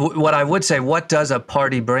 What I would say, what does a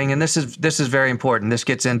party bring? And this is very important. This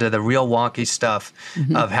gets into the real wonky stuff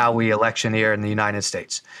of how we electioneer in the United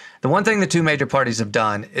States. The one thing the two major parties have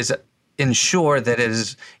done is ensure that it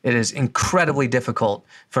is incredibly difficult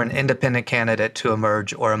for an independent candidate to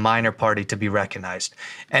emerge or a minor party to be recognized.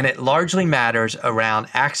 And it largely matters around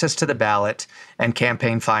access to the ballot and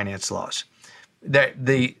campaign finance laws.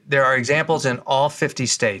 There are examples in all 50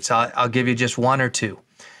 states. I'll give you just one or two.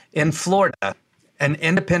 In Florida, an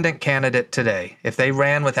independent candidate today, if they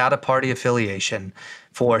ran without a party affiliation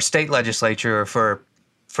for state legislature or for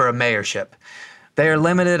a mayorship, they are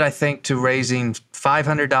limited, I think, to raising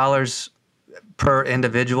 $500 per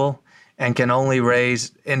individual and can only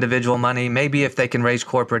raise individual money. Maybe if they can raise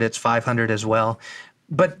corporate, it's $500 as well.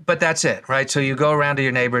 But that's it, right? So you go around to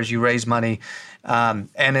your neighbors, you raise money, and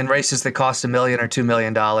in races that cost $1 million or $2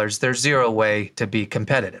 million, there's zero way to be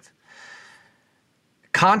competitive.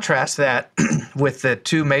 Contrast that with the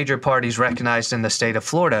two major parties recognized in the state of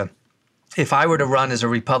Florida. If I were to run as a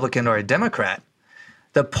Republican or a Democrat,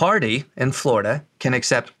 the party in Florida can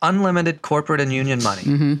accept unlimited corporate and union money,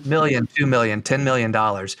 million, $2 million, $10 million,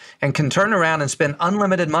 and can turn around and spend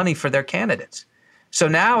unlimited money for their candidates. So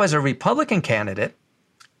now as a Republican candidate,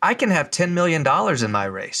 I can have $10 million in my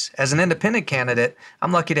race. As an independent candidate,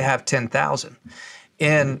 I'm lucky to have $10,000.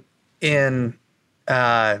 In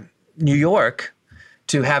New York,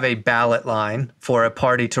 to have a ballot line for a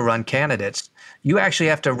party to run candidates, you actually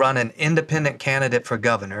have to run an independent candidate for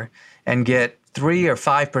governor and get 3 or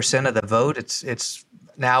 5% of the vote. It's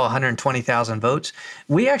now 120,000 votes.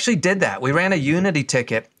 We actually did that. We ran a unity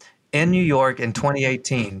ticket in New York in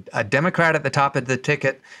 2018, a Democrat at the top of the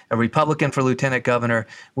ticket, a Republican for lieutenant governor.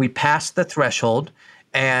 We passed the threshold,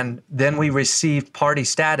 and then we received party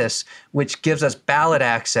status, which gives us ballot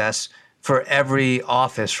access for every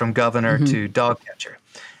office from governor to dog catcher.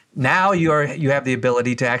 Now you have the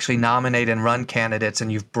ability to actually nominate and run candidates,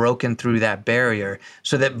 and you've broken through that barrier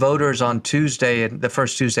so that voters on Tuesday, the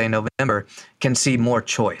first Tuesday in November, can see more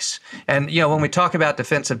choice. And when we talk about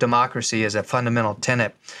defense of democracy as a fundamental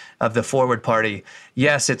tenet of the Forward Party,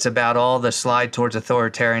 yes, it's about all the slide towards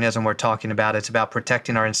authoritarianism we're talking about. It's about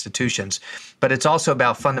protecting our institutions, but it's also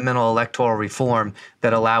about fundamental electoral reform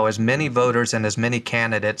that allow as many voters and as many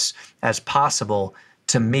candidates as possible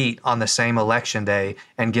to meet on the same election day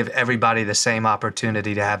and give everybody the same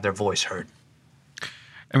opportunity to have their voice heard.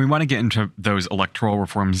 And we want to get into those electoral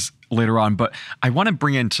reforms later on, but I want to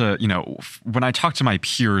bring into, when I talk to my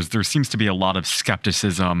peers, there seems to be a lot of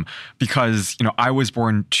skepticism because, I was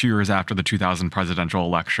born 2 years after the 2000 presidential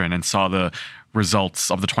election and saw the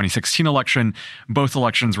results of the 2016 election. Both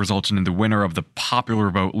elections resulted in the winner of the popular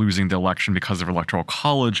vote losing the election because of Electoral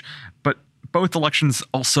College, but both elections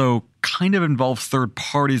also kind of involved third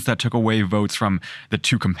parties that took away votes from the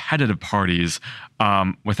two competitive parties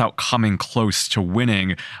without coming close to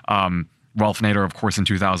winning. Ralph Nader, of course, in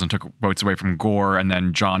 2000 took votes away from Gore, and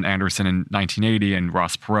then John Anderson in 1980 and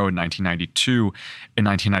Ross Perot in 1992, in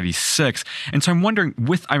 1996. And so I'm wondering,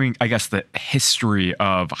 I guess the history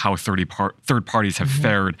of how third parties have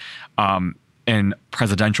fared, in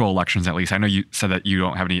presidential elections, at least. I know you said that you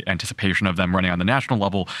don't have any anticipation of them running on the national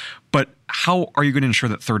level, but how are you going to ensure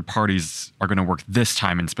that third parties are going to work this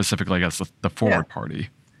time, and specifically, I guess, the Forward Party?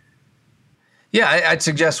 Yeah, I'd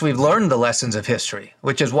suggest we've learned the lessons of history,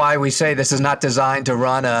 which is why we say this is not designed to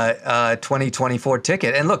run a 2024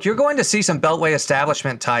 ticket. And look, you're going to see some Beltway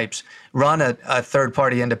establishment types run a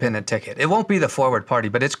third-party independent ticket. It won't be the Forward Party,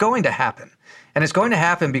 but it's going to happen. And it's going to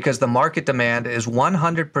happen because the market demand is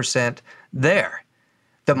 100% there.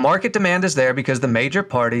 The market demand is there because the major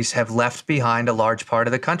parties have left behind a large part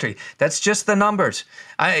of the country. That's just the numbers.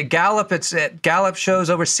 Gallup shows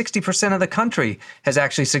over 60% of the country has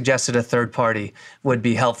actually suggested a third party would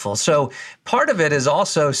be helpful. So part of it is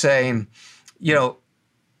also saying,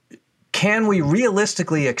 can we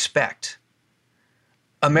realistically expect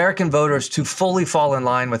American voters to fully fall in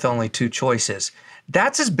line with only two choices?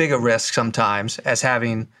 That's as big a risk sometimes as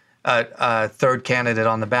having a third candidate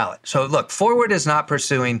on the ballot. So look, Forward is not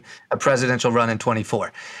pursuing a presidential run in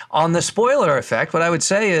 24. On the spoiler effect, what I would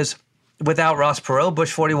say is without Ross Perot,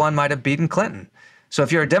 Bush 41 might have beaten Clinton. So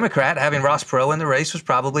if you're a Democrat, having Ross Perot in the race was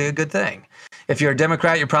probably a good thing. If you're a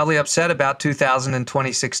Democrat, you're probably upset about 2000 and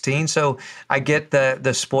 2016. So I get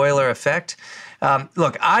the spoiler effect.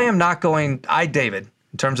 Look, David,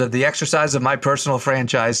 in terms of the exercise of my personal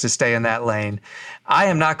franchise to stay in that lane, I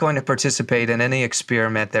am not going to participate in any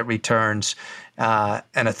experiment that returns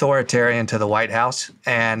an authoritarian to the White House.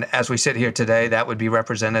 And as we sit here today, that would be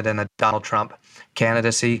represented in a Donald Trump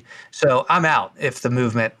candidacy. So I'm out if the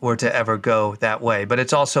movement were to ever go that way. But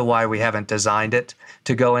it's also why we haven't designed it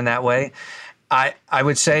to go in that way. I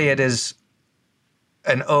would say it is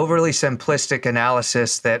an overly simplistic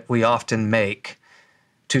analysis that we often make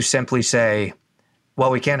to simply say, well,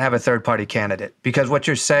 we can't have a third-party candidate, because what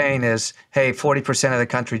you're saying is, hey, 40% of the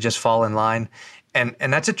country just fall in line. And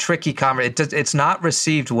that's a tricky conversation. It's not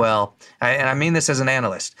received well. And I mean this as an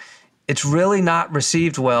analyst. It's really not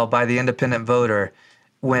received well by the independent voter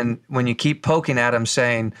when you keep poking at them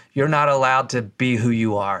saying, you're not allowed to be who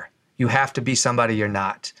you are. You have to be somebody you're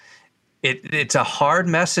not. It's a hard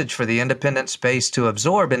message for the independent space to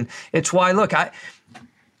absorb. And it's why, look,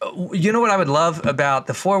 you know what I would love about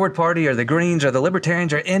the Forward Party or the Greens or the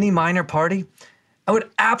Libertarians or any minor party? I would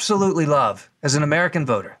absolutely love, as an American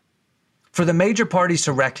voter, for the major parties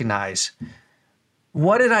to recognize,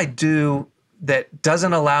 what did I do that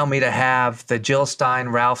doesn't allow me to have the Jill Stein,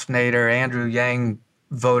 Ralph Nader, Andrew Yang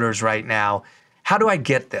voters right now? How do I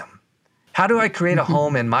get them? How do I create a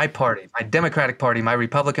home in my party, my Democratic Party, my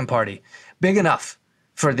Republican Party, big enough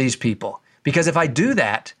for these people? Because if I do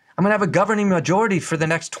that, I'm going to have a governing majority for the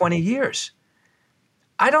next 20 years.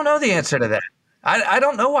 I don't know the answer to that. I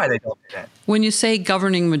don't know why they don't do that. When you say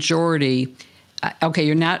governing majority, okay,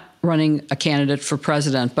 you're not running a candidate for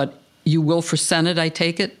president, but you will for Senate, I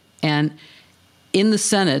take it. And in the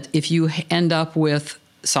Senate, if you end up with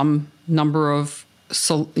some number of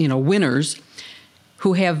winners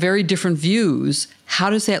who have very different views, how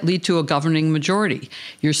does that lead to a governing majority?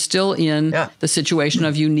 You're still in the situation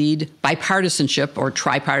of you need bipartisanship or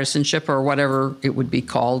tripartisanship or whatever it would be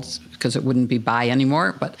called, because it wouldn't be bi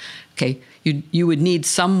anymore. But okay, you would need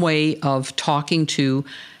some way of talking to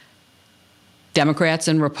Democrats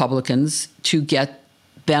and Republicans to get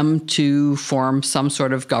them to form some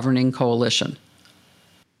sort of governing coalition.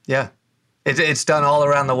 Yeah, it's done all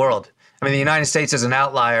around the world. I mean, the United States is an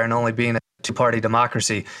outlier in only being a two-party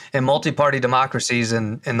democracy. In multi-party democracies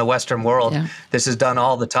in the Western world, this is done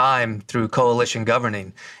all the time through coalition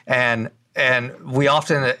governing. And we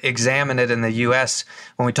often examine it in the U.S.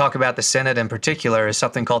 when we talk about the Senate in particular as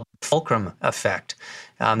something called the fulcrum effect.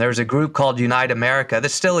 There's a group called Unite America that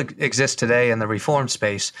still exists today in the reform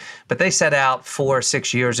space, but they set out 4 or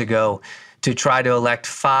 6 years ago to try to elect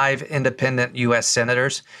 5 independent U.S.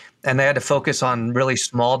 senators. And they had to focus on really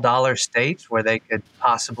small dollar states where they could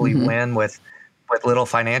possibly win with little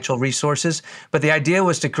financial resources. But the idea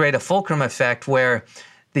was to create a fulcrum effect where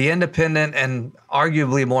the independent and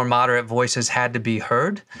arguably more moderate voices had to be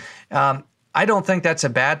heard. I don't think that's a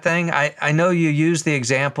bad thing. I know you use the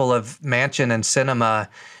example of Manchin and Sinema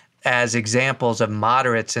as examples of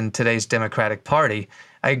moderates in today's Democratic Party.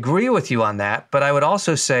 I agree with you on that, but I would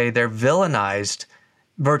also say they're villainized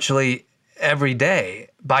virtually every day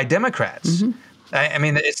by Democrats. I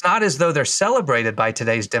mean, it's not as though they're celebrated by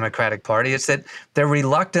today's Democratic Party. It's that they're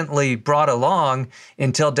reluctantly brought along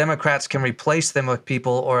until Democrats can replace them with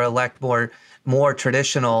people or elect more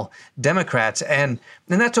traditional Democrats. And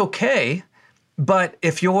that's okay. But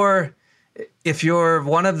if you're if you're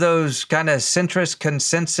one of those kind of centrist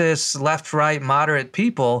consensus, left, right, moderate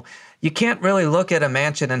people, you can't really look at a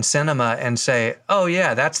Manchin and Sinema and say, oh,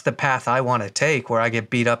 yeah, that's the path I want to take, where I get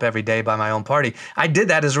beat up every day by my own party. I did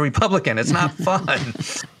that as a Republican. It's not fun.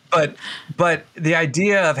 But the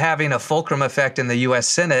idea of having a fulcrum effect in the U.S.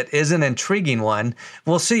 Senate is an intriguing one.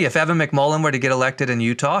 We'll see. If Evan McMullin were to get elected in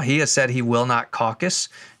Utah, he has said he will not caucus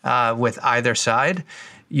with either side.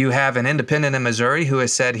 You have an independent in Missouri who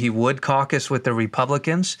has said he would caucus with the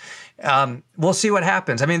Republicans. We'll see what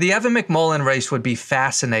happens. I mean, the Evan McMullin race would be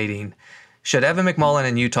fascinating. Should Evan McMullin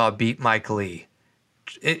in Utah beat Mike Lee?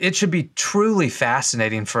 It should be truly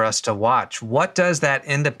fascinating for us to watch. What does that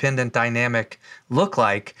independent dynamic look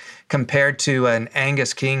like compared to an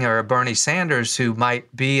Angus King or a Bernie Sanders, who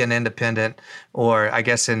might be an independent, or I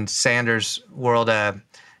guess in Sanders' world, a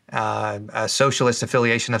socialist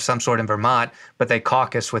affiliation of some sort in Vermont, but they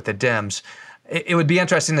caucus with the Dems. It would be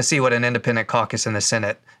interesting to see what an independent caucus in the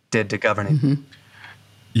Senate did to governing. Mm-hmm.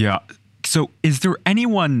 Yeah. So is there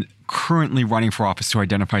anyone currently running for office who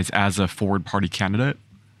identifies as a Forward Party candidate?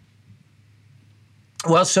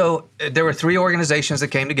 Well, so there were three organizations that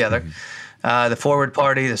came together. The Forward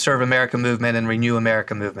Party, the Serve America Movement, and Renew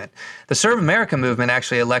America Movement. The Serve America Movement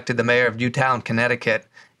actually elected the mayor of Newtown, Connecticut,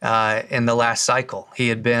 in the last cycle. He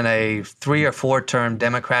had been a 3 or 4 term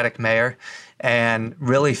Democratic mayor and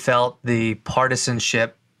really felt the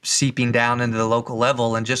partisanship seeping down into the local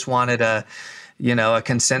level and just wanted a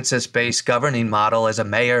consensus-based governing model as a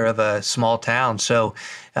mayor of a small town. So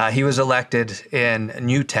he was elected in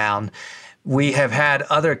Newtown. We have had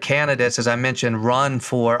other candidates, as I mentioned, run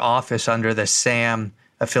for office under the SAM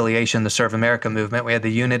affiliation, the Serve America Movement. We had the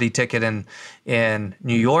Unity ticket in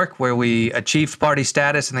New York, where we achieved party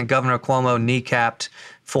status, and then Governor Cuomo kneecapped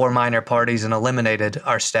 4 minor parties and eliminated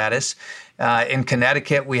our status. In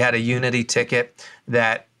Connecticut, we had a Unity ticket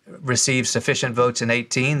that received sufficient votes in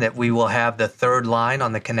 18 that we will have the third line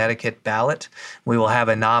on the Connecticut ballot. We will have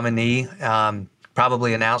a nominee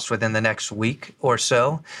probably announced within the next week or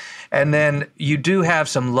so. And then you do have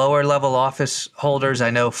some lower level office holders. I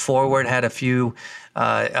know Forward had a few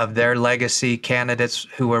of their legacy candidates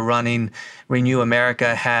who were running. Renew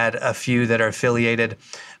America had a few that are affiliated.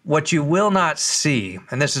 What you will not see,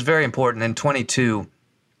 and this is very important, in 22,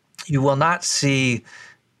 you will not see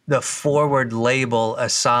the Forward label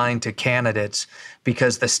assigned to candidates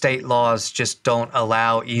because the state laws just don't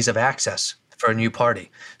allow ease of access for a new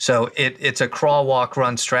party. So it's a crawl, walk,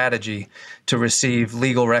 run strategy to receive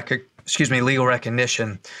legal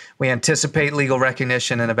recognition. We anticipate legal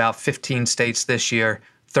recognition in about 15 states this year,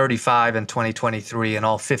 35 in 2023, and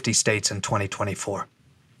all 50 states in 2024.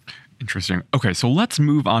 Interesting. Okay, so let's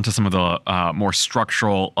move on to some of the more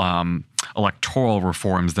structural electoral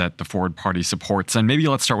reforms that the Forward Party supports. And maybe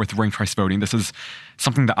let's start with ranked choice voting. This is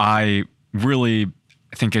something that I really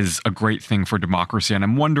think is a great thing for democracy. And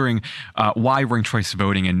I'm wondering why ranked choice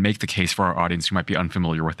voting, and make the case for our audience who might be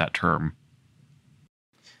unfamiliar with that term.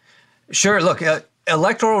 Sure. Look,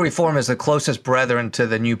 electoral reform is the closest brethren to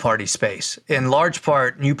the new party space. In large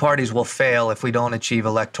part, new parties will fail if we don't achieve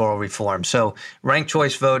electoral reform. So ranked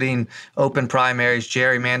choice voting, open primaries,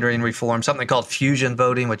 gerrymandering reform, something called fusion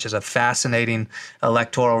voting, which is a fascinating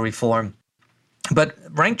electoral reform. But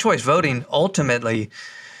ranked choice voting ultimately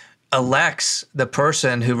elects the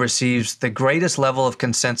person who receives the greatest level of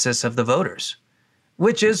consensus of the voters,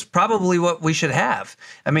 which is probably what we should have.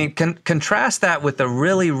 I mean, contrast that with the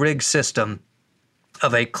really rigged system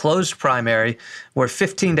of a closed primary where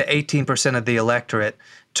 15 to 18% of the electorate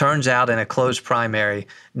turns out in a closed primary,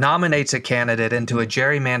 nominates a candidate into a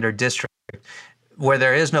gerrymandered district where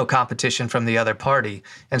there is no competition from the other party.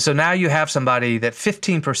 And so now you have somebody that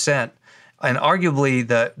 15%, and arguably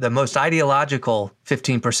the most ideological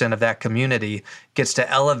 15% of that community, gets to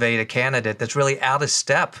elevate a candidate that's really out of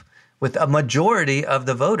step with a majority of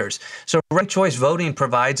the voters. So ranked choice voting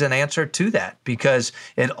provides an answer to that, because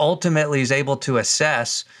it ultimately is able to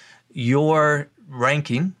assess your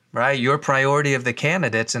ranking, right, your priority of the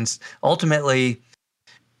candidates, and ultimately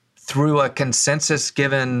through a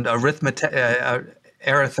consensus-given arithmetic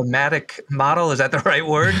model, is that the right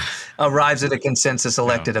word, arrives at a consensus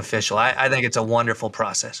elected official. I think it's a wonderful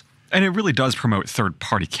process. And it really does promote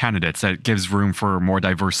third-party candidates. It gives room for more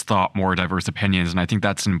diverse thought, more diverse opinions, and I think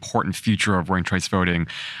that's an important feature of ranked choice voting.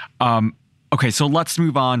 Okay, so let's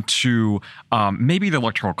move on to maybe the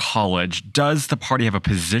Electoral College. Does the party have a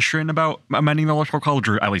position about amending the Electoral College,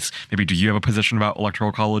 or at least maybe do you have a position about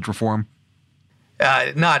Electoral College reform?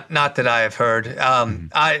 Not that I have heard.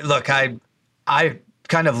 I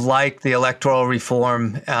kind of like the electoral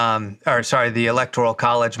reform, the Electoral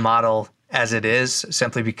College model as it is,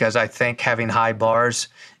 simply because I think having high bars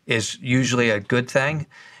is usually a good thing.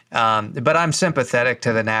 But I'm sympathetic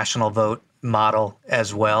to the national vote model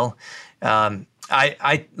as well.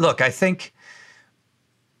 I think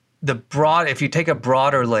if you take a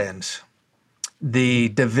broader lens, the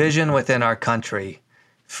division within our country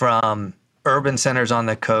from urban centers on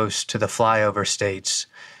the coast to the flyover states,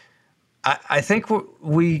 I think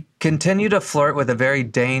we continue to flirt with a very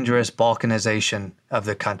dangerous balkanization of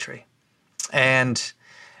the country. And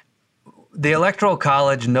the Electoral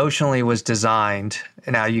College notionally was designed.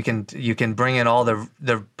 Now you can bring in all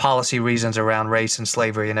the policy reasons around race and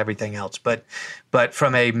slavery and everything else, but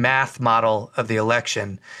from a math model of the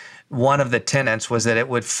election, one of the tenets was that it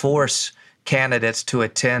would force candidates to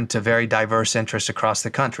attend to very diverse interests across the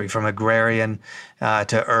country, from agrarian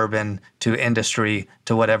to urban to industry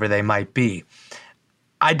to whatever they might be.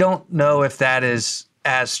 I don't know if that is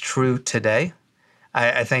as true today.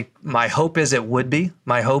 I think my hope is it would be.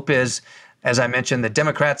 My hope is, as I mentioned, the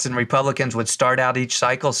Democrats and Republicans would start out each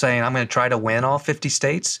cycle saying, I'm going to try to win all 50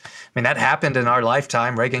 states. I mean, that happened in our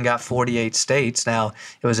lifetime. Reagan got 48 states. Now,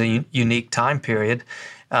 it was a unique time period.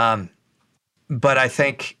 But I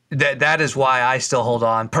think that is why I still hold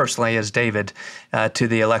on personally as David to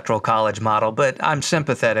the Electoral College model. But I'm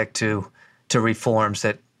sympathetic to reforms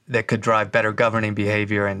that could drive better governing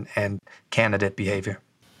behavior and candidate behavior.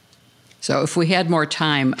 So if we had more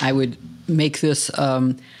time, I would make this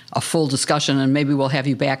a full discussion, and maybe we'll have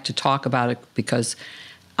you back to talk about it, because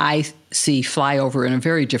I see flyover in a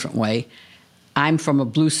very different way. I'm from a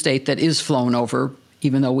blue state that is flown over,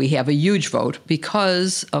 even though we have a huge vote,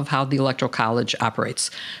 because of how the Electoral College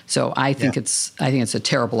operates. So I think it's a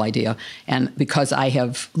terrible idea. And because I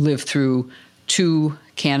have lived through two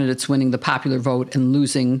candidates winning the popular vote and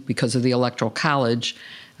losing because of the Electoral College,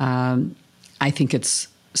 I think it's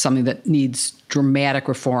something that needs dramatic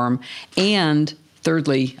reform. And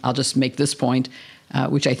thirdly, I'll just make this point,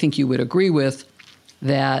 which I think you would agree with,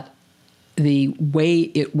 that the way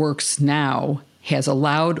it works now has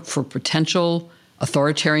allowed for potential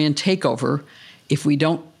authoritarian takeover if we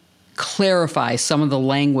don't clarify some of the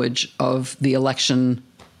language of the Election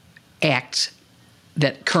Act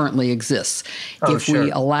that currently exists.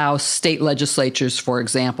 We allow state legislatures, for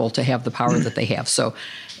example, to have the power that they have. So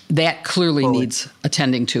that clearly needs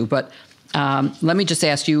attending to. But let me just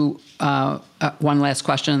ask you one last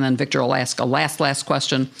question, and then Victor will ask a last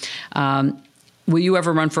question. Will you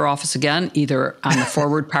ever run for office again, either on the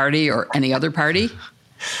Forward Party or any other party?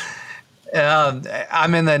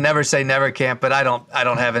 I'm in the never say never camp, but I don't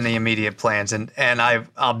have any immediate plans. And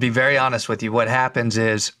I'll be very honest with you. What happens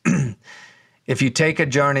is, if you take a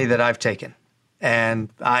journey that I've taken, and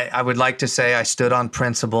I would like to say I stood on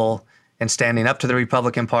principle in standing up to the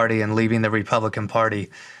Republican Party and leaving the Republican Party,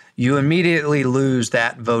 you immediately lose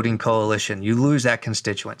that voting coalition. You lose that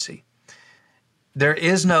constituency. There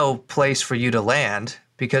is no place for you to land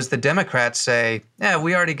because the Democrats say, yeah,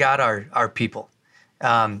 we already got our people.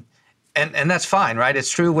 And that's fine, right?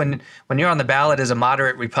 It's true when you're on the ballot as a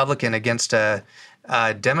moderate Republican against a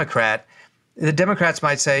Democrat, the Democrats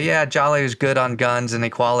might say, yeah, Jolly is good on guns and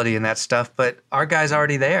equality and that stuff, but our guy's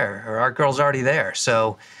already there, or our girl's already there.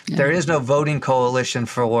 So there is no voting coalition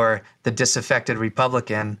for the disaffected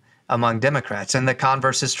Republican among Democrats. And the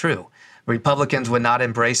converse is true. Republicans would not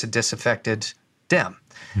embrace a disaffected Dem.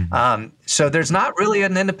 Mm-hmm. So there's not really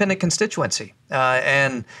an independent constituency.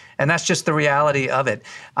 And that's just the reality of it.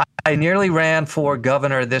 I nearly ran for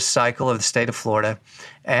governor this cycle of the state of Florida,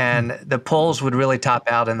 and the polls would really top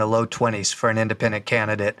out in the low 20s for an independent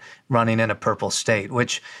candidate running in a purple state,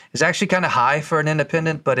 which is actually kind of high for an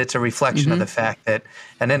independent, but it's a reflection of the fact that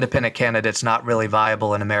an independent candidate's not really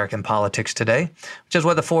viable in American politics today, which is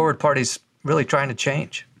what the Forward Party's really trying to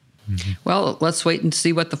change. Mm-hmm. Well, let's wait and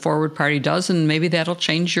see what the Forward Party does, and maybe that'll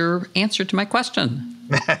change your answer to my question.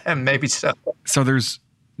 Maybe so. So there's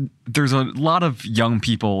a lot of young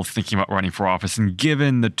people thinking about running for office, and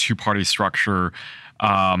given the two-party structure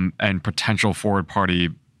and potential Forward Party,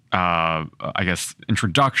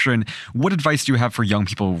 introduction, what advice do you have for young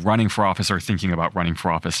people running for office or thinking about running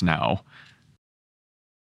for office now?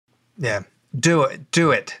 Yeah. Do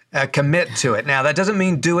it. Commit to it. Now, that doesn't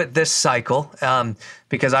mean do it this cycle,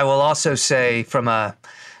 because I will also say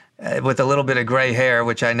with a little bit of gray hair,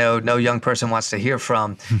 which I know no young person wants to hear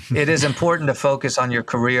from, it is important to focus on your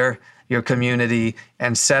career, your community,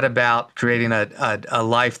 and set about creating a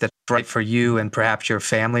life that's right for you and perhaps your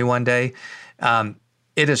family one day.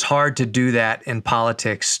 It is hard to do that in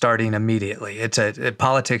politics starting immediately.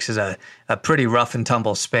 Politics is a pretty rough and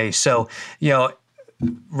tumble space. So,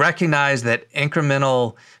 recognize that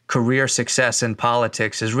incremental career success in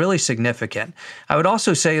politics is really significant. I would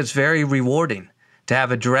also say it's very rewarding to have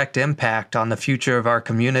a direct impact on the future of our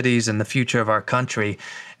communities and the future of our country.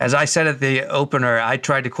 As I said at the opener, I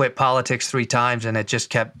tried to quit politics 3 times and it just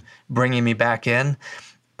kept bringing me back in.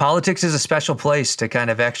 Politics is a special place to kind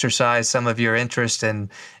of exercise some of your interest and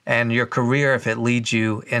your career if it leads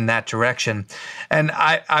you in that direction. And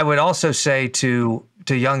I would also say to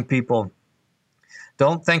young people,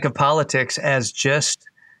 don't think of politics as just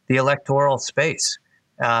the electoral space.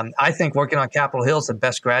 I think working on Capitol Hill is the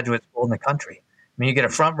best graduate school in the country. I mean, you get a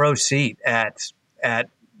front row seat at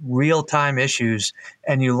real-time issues,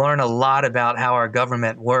 and you learn a lot about how our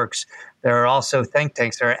government works. There are also think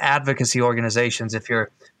tanks. There are advocacy organizations. If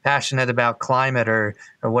you're passionate about climate or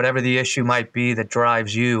whatever the issue might be that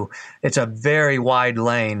drives you, it's a very wide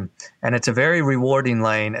lane, and it's a very rewarding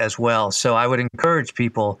lane as well. So I would encourage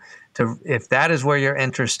people to, if that is where your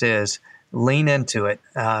interest is, lean into it.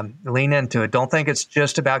 Lean into it. Don't think it's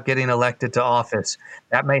just about getting elected to office.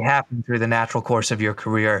 That may happen through the natural course of your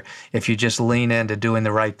career if you just lean into doing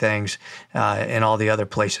the right things in all the other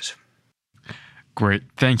places. Great.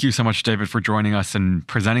 Thank you so much, David, for joining us and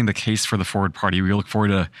presenting the case for the Forward Party. We look forward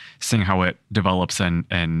to seeing how it develops and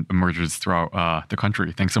emerges throughout the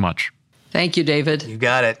country. Thanks so much. Thank you, David. You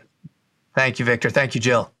got it. Thank you, Victor. Thank you,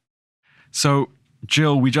 Jill. So,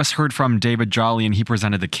 Jill, we just heard from David Jolly, and he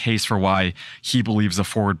presented the case for why he believes the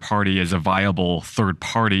Forward Party is a viable third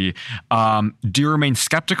party. Do you remain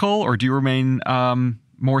skeptical, or do you remain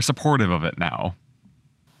more supportive of it now?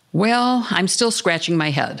 Well, I'm still scratching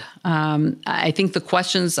my head. I think the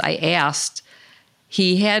questions I asked,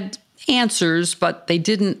 he had answers, but they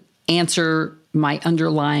didn't answer my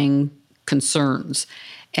underlying concerns.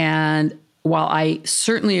 And while I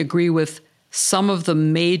certainly agree with some of the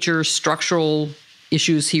major structural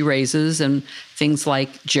issues he raises and things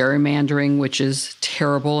like gerrymandering, which is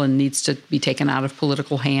terrible and needs to be taken out of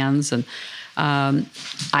political hands, and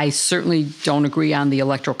I certainly don't agree on the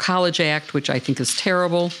Electoral College Act, which I think is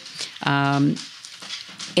terrible. And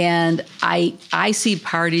I see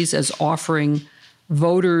parties as offering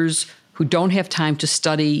voters who don't have time to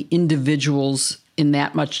study individuals in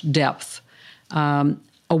that much depth a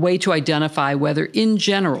way to identify whether, in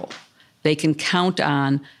general, they can count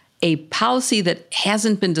on a policy that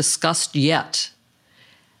hasn't been discussed yet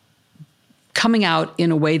coming out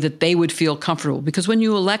in a way that they would feel comfortable. Because when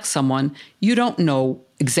you elect someone, you don't know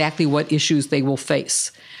exactly what issues they will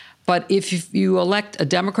face. But if you elect a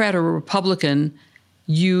Democrat or a Republican,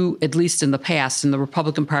 you, at least in the past, and the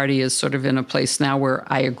Republican Party is sort of in a place now where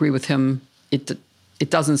I agree with him, it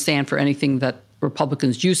doesn't stand for anything that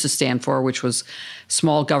Republicans used to stand for, which was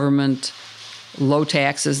small government, low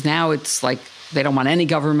taxes. Now it's like they don't want any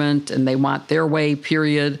government and they want their way,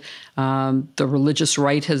 period. The religious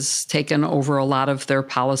right has taken over a lot of their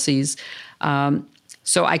policies.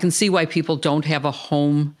 So I can see why people don't have a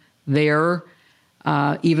home there,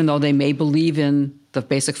 even though they may believe in the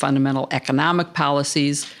basic fundamental economic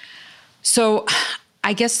policies. So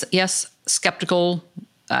I guess, yes, skeptical.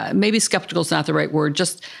 Maybe skeptical is not the right word.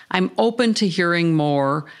 Just I'm open to hearing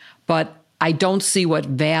more, but I don't see what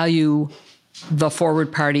value the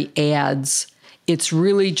Forward Party adds. It's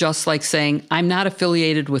really just like saying, I'm not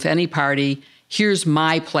affiliated with any party. Here's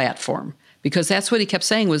my platform. Because that's what he kept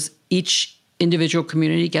saying was each individual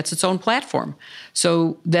community gets its own platform.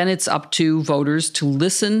 So then it's up to voters to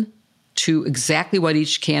listen to exactly what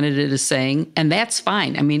each candidate is saying. And that's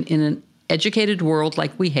fine. I mean, in an educated world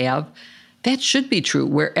like we have, that should be true,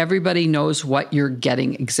 where everybody knows what you're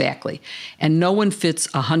getting exactly. And no one fits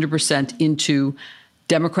 100% into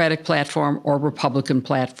Democratic platform or Republican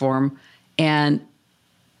platform. And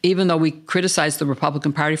even though we criticize the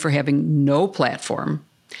Republican Party for having no platform,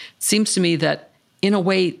 it seems to me that in a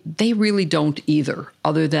way they really don't either,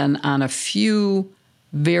 other than on a few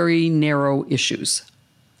very narrow issues.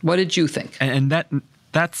 What did you think? And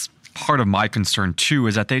that's part of my concern too,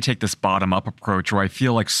 is that they take this bottom-up approach where I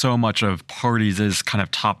feel like so much of parties is kind of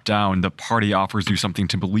top-down. The party offers you something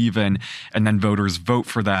to believe in, and then voters vote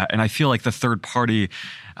for that. And I feel like the third party,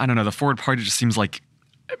 I don't know, the Forward Party just seems like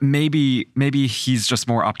maybe he's just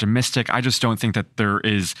more optimistic. I just don't think that there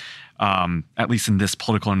is, at least in this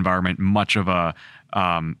political environment, much of a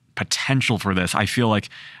potential for this. I feel like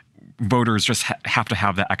voters just have to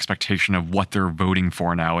have that expectation of what they're voting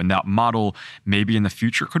for now. And that model maybe in the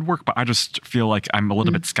future could work, but I just feel like I'm a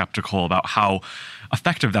little bit skeptical about how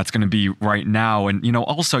effective that's going to be right now. And,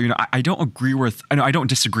 also, I don't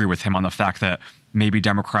disagree with him on the fact that maybe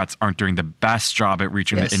Democrats aren't doing the best job at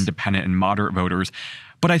reaching the independent and moderate voters.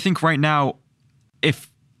 But I think right now, if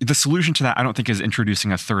the solution to that, I don't think, is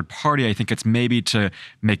introducing a third party. I think it's maybe to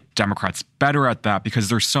make Democrats better at that, because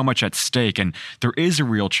there's so much at stake. And there is a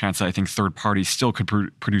real chance that I think third parties still could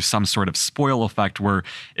produce some sort of spoil effect, where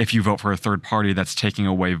if you vote for a third party, that's taking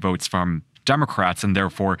away votes from Democrats and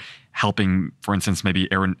therefore helping, for instance, maybe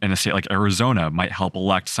in a state like Arizona might help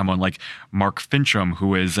elect someone like Mark Finchem,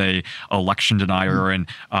 who is a election denier and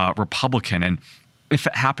Republican. And if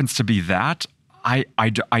it happens to be that, I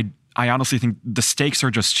honestly think the stakes are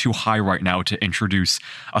just too high right now to introduce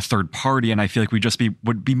a third party, and I feel like we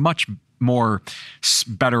would be much more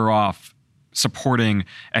better off supporting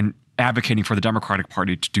and advocating for the Democratic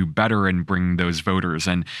Party to do better and bring those voters.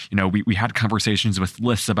 And we had conversations with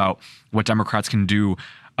lists about what Democrats can do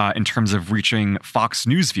in terms of reaching Fox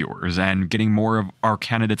News viewers and getting more of our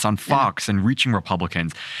candidates on Fox and reaching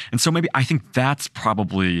Republicans. And so maybe I think that's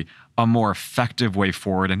probably a more effective way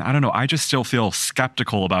forward. And I don't know, I just still feel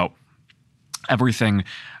skeptical about everything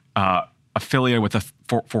affiliated with a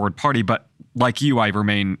forward party. But like you, I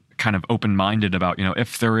remain kind of open-minded about,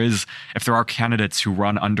 if there are candidates who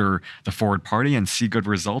run under the forward party and see good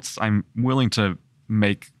results, I'm willing to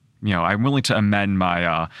amend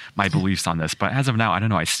my my beliefs on this. But as of now, I don't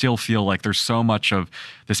know. I still feel like there's so much of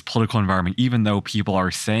this political environment, even though people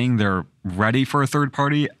are saying they're ready for a third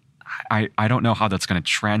party, I don't know how that's going to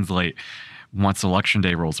translate once Election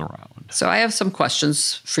Day rolls around. So I have some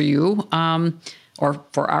questions for you, or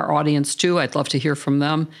for our audience too. I'd love to hear from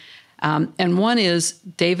them. And one is,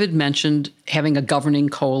 David mentioned having a governing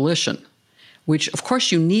coalition, which of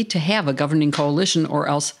course you need to have a governing coalition or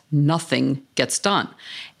else nothing gets done.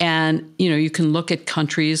 And, you can look at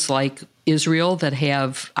countries like Israel that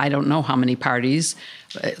have, I don't know how many parties,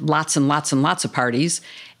 lots and lots and lots of parties.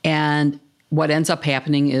 And what ends up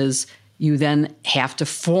happening is you then have to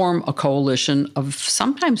form a coalition of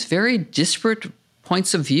sometimes very disparate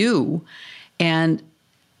points of view. And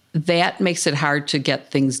that makes it hard to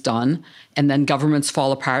get things done. And then governments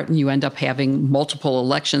fall apart and you end up having multiple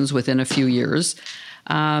elections within a few years.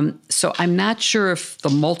 So I'm not sure if the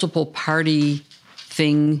multiple party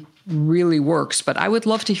thing really works, but I would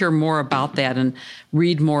love to hear more about that and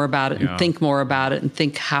read more about it and think more about it and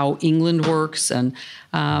think how England works. And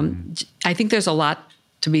I think there's a lot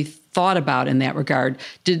to be thought about in that regard.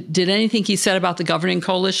 Did anything he said about the governing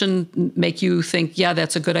coalition make you think, yeah,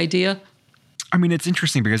 that's a good idea? I mean, it's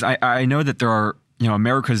interesting because I know that there are,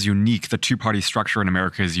 America's unique. The two-party structure in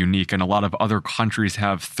America is unique, and a lot of other countries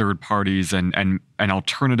have third parties and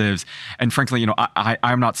alternatives. And frankly,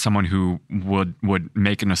 I'm not someone who would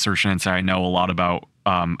make an assertion and say I know a lot about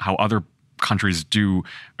how other countries do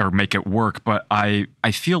or make it work. But I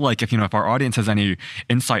feel like if our audience has any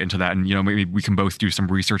insight into that, and maybe we can both do some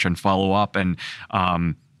research and follow up and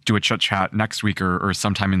do a chit chat next week or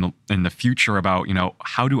sometime in the future about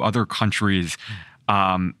how do other countries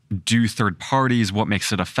do third parties, what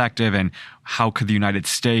makes it effective, and how could the United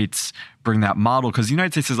States bring that model? Because the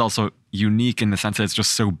United States is also unique in the sense that it's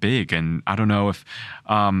just so big, and I don't know if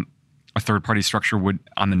a third party structure would,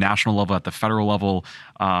 on the national level, at the federal level,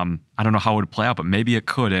 I don't know how it would play out, but maybe it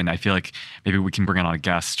could, and I feel like maybe we can bring on a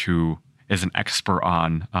guest who is an expert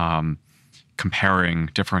on comparing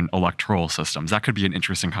different electoral systems. That could be an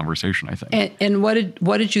interesting conversation, I think. And what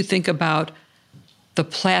did you think about the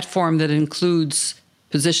platform that includes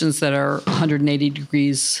positions that are 180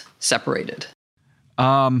 degrees separated?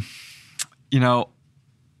 I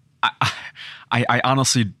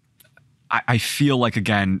honestly, I feel like,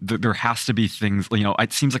 again, there has to be things,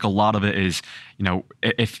 it seems like a lot of it is,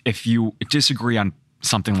 if you disagree on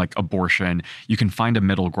something like abortion, you can find a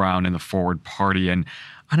middle ground in the forward party. And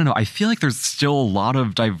I don't know, I feel like there's still a lot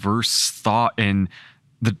of diverse thought in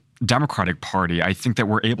the Democratic Party. I think that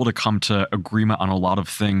we're able to come to agreement on a lot of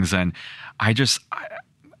things. And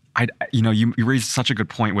you raised such a good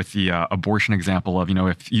point with the abortion example of,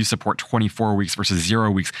 if you support 24 weeks versus 0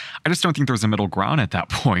 weeks, I just don't think there's a middle ground at that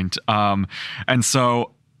point. And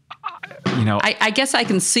so, I guess I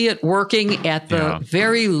can see it working at the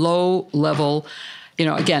very low level,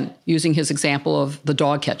 again, using his example of the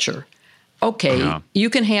dog catcher. Okay, you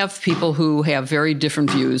can have people who have very different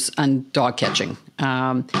views on dog catching.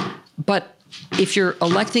 But if you're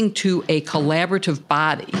electing to a collaborative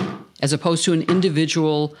body as opposed to an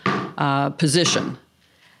individual position,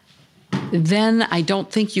 then I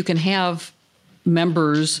don't think you can have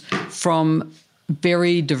members from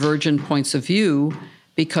very divergent points of view,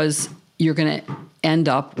 because you're going to end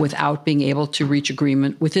up without being able to reach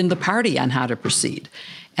agreement within the party on how to proceed.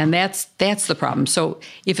 And that's the problem. So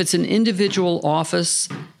if it's an individual office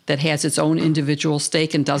that has its own individual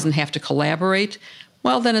stake and doesn't have to collaborate,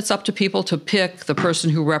 well, then it's up to people to pick the person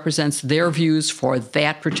who represents their views for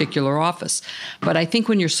that particular office. But I think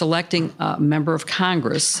when you're selecting a member of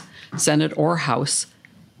Congress, Senate or House,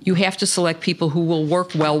 you have to select people who will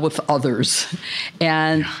work well with others.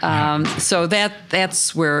 And so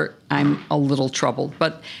that's where I'm a little troubled.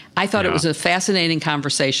 But I thought it was a fascinating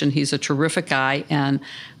conversation. He's a terrific guy. And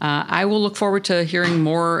I will look forward to hearing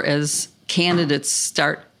more as candidates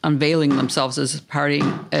start unveiling themselves as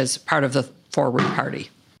part of the Forward Party.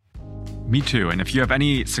 Me too. And if you have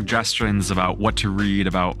any suggestions about what to read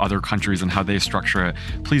about other countries and how they structure it,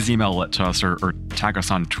 please email it to us or tag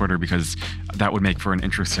us on Twitter, because that would make for an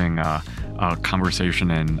interesting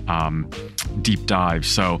conversation and deep dive.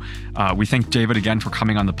 So we thank David again for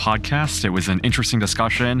coming on the podcast. It was an interesting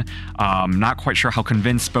discussion. Not quite sure how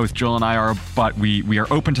convinced both Jill and I are, but we are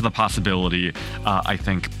open to the possibility, I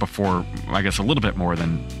think, before, I guess, a little bit more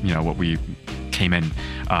than what we came in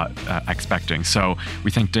expecting. So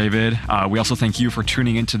we thank David. We also thank you for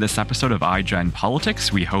tuning into this episode of iGen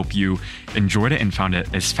Politics. We hope you enjoyed it and found it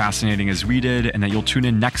as fascinating as we did, and that you'll tune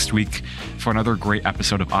in next week for another great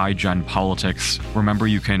episode of iGen Politics. Remember,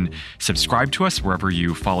 you can subscribe to us wherever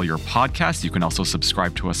you follow your podcast. You can also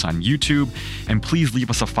subscribe to us on YouTube, and please leave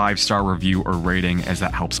us a 5-star review or rating, as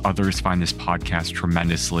that helps others find this podcast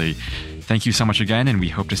tremendously. Thank you so much again, and we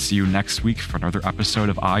hope to see you next week for another episode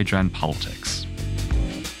of iGen Politics.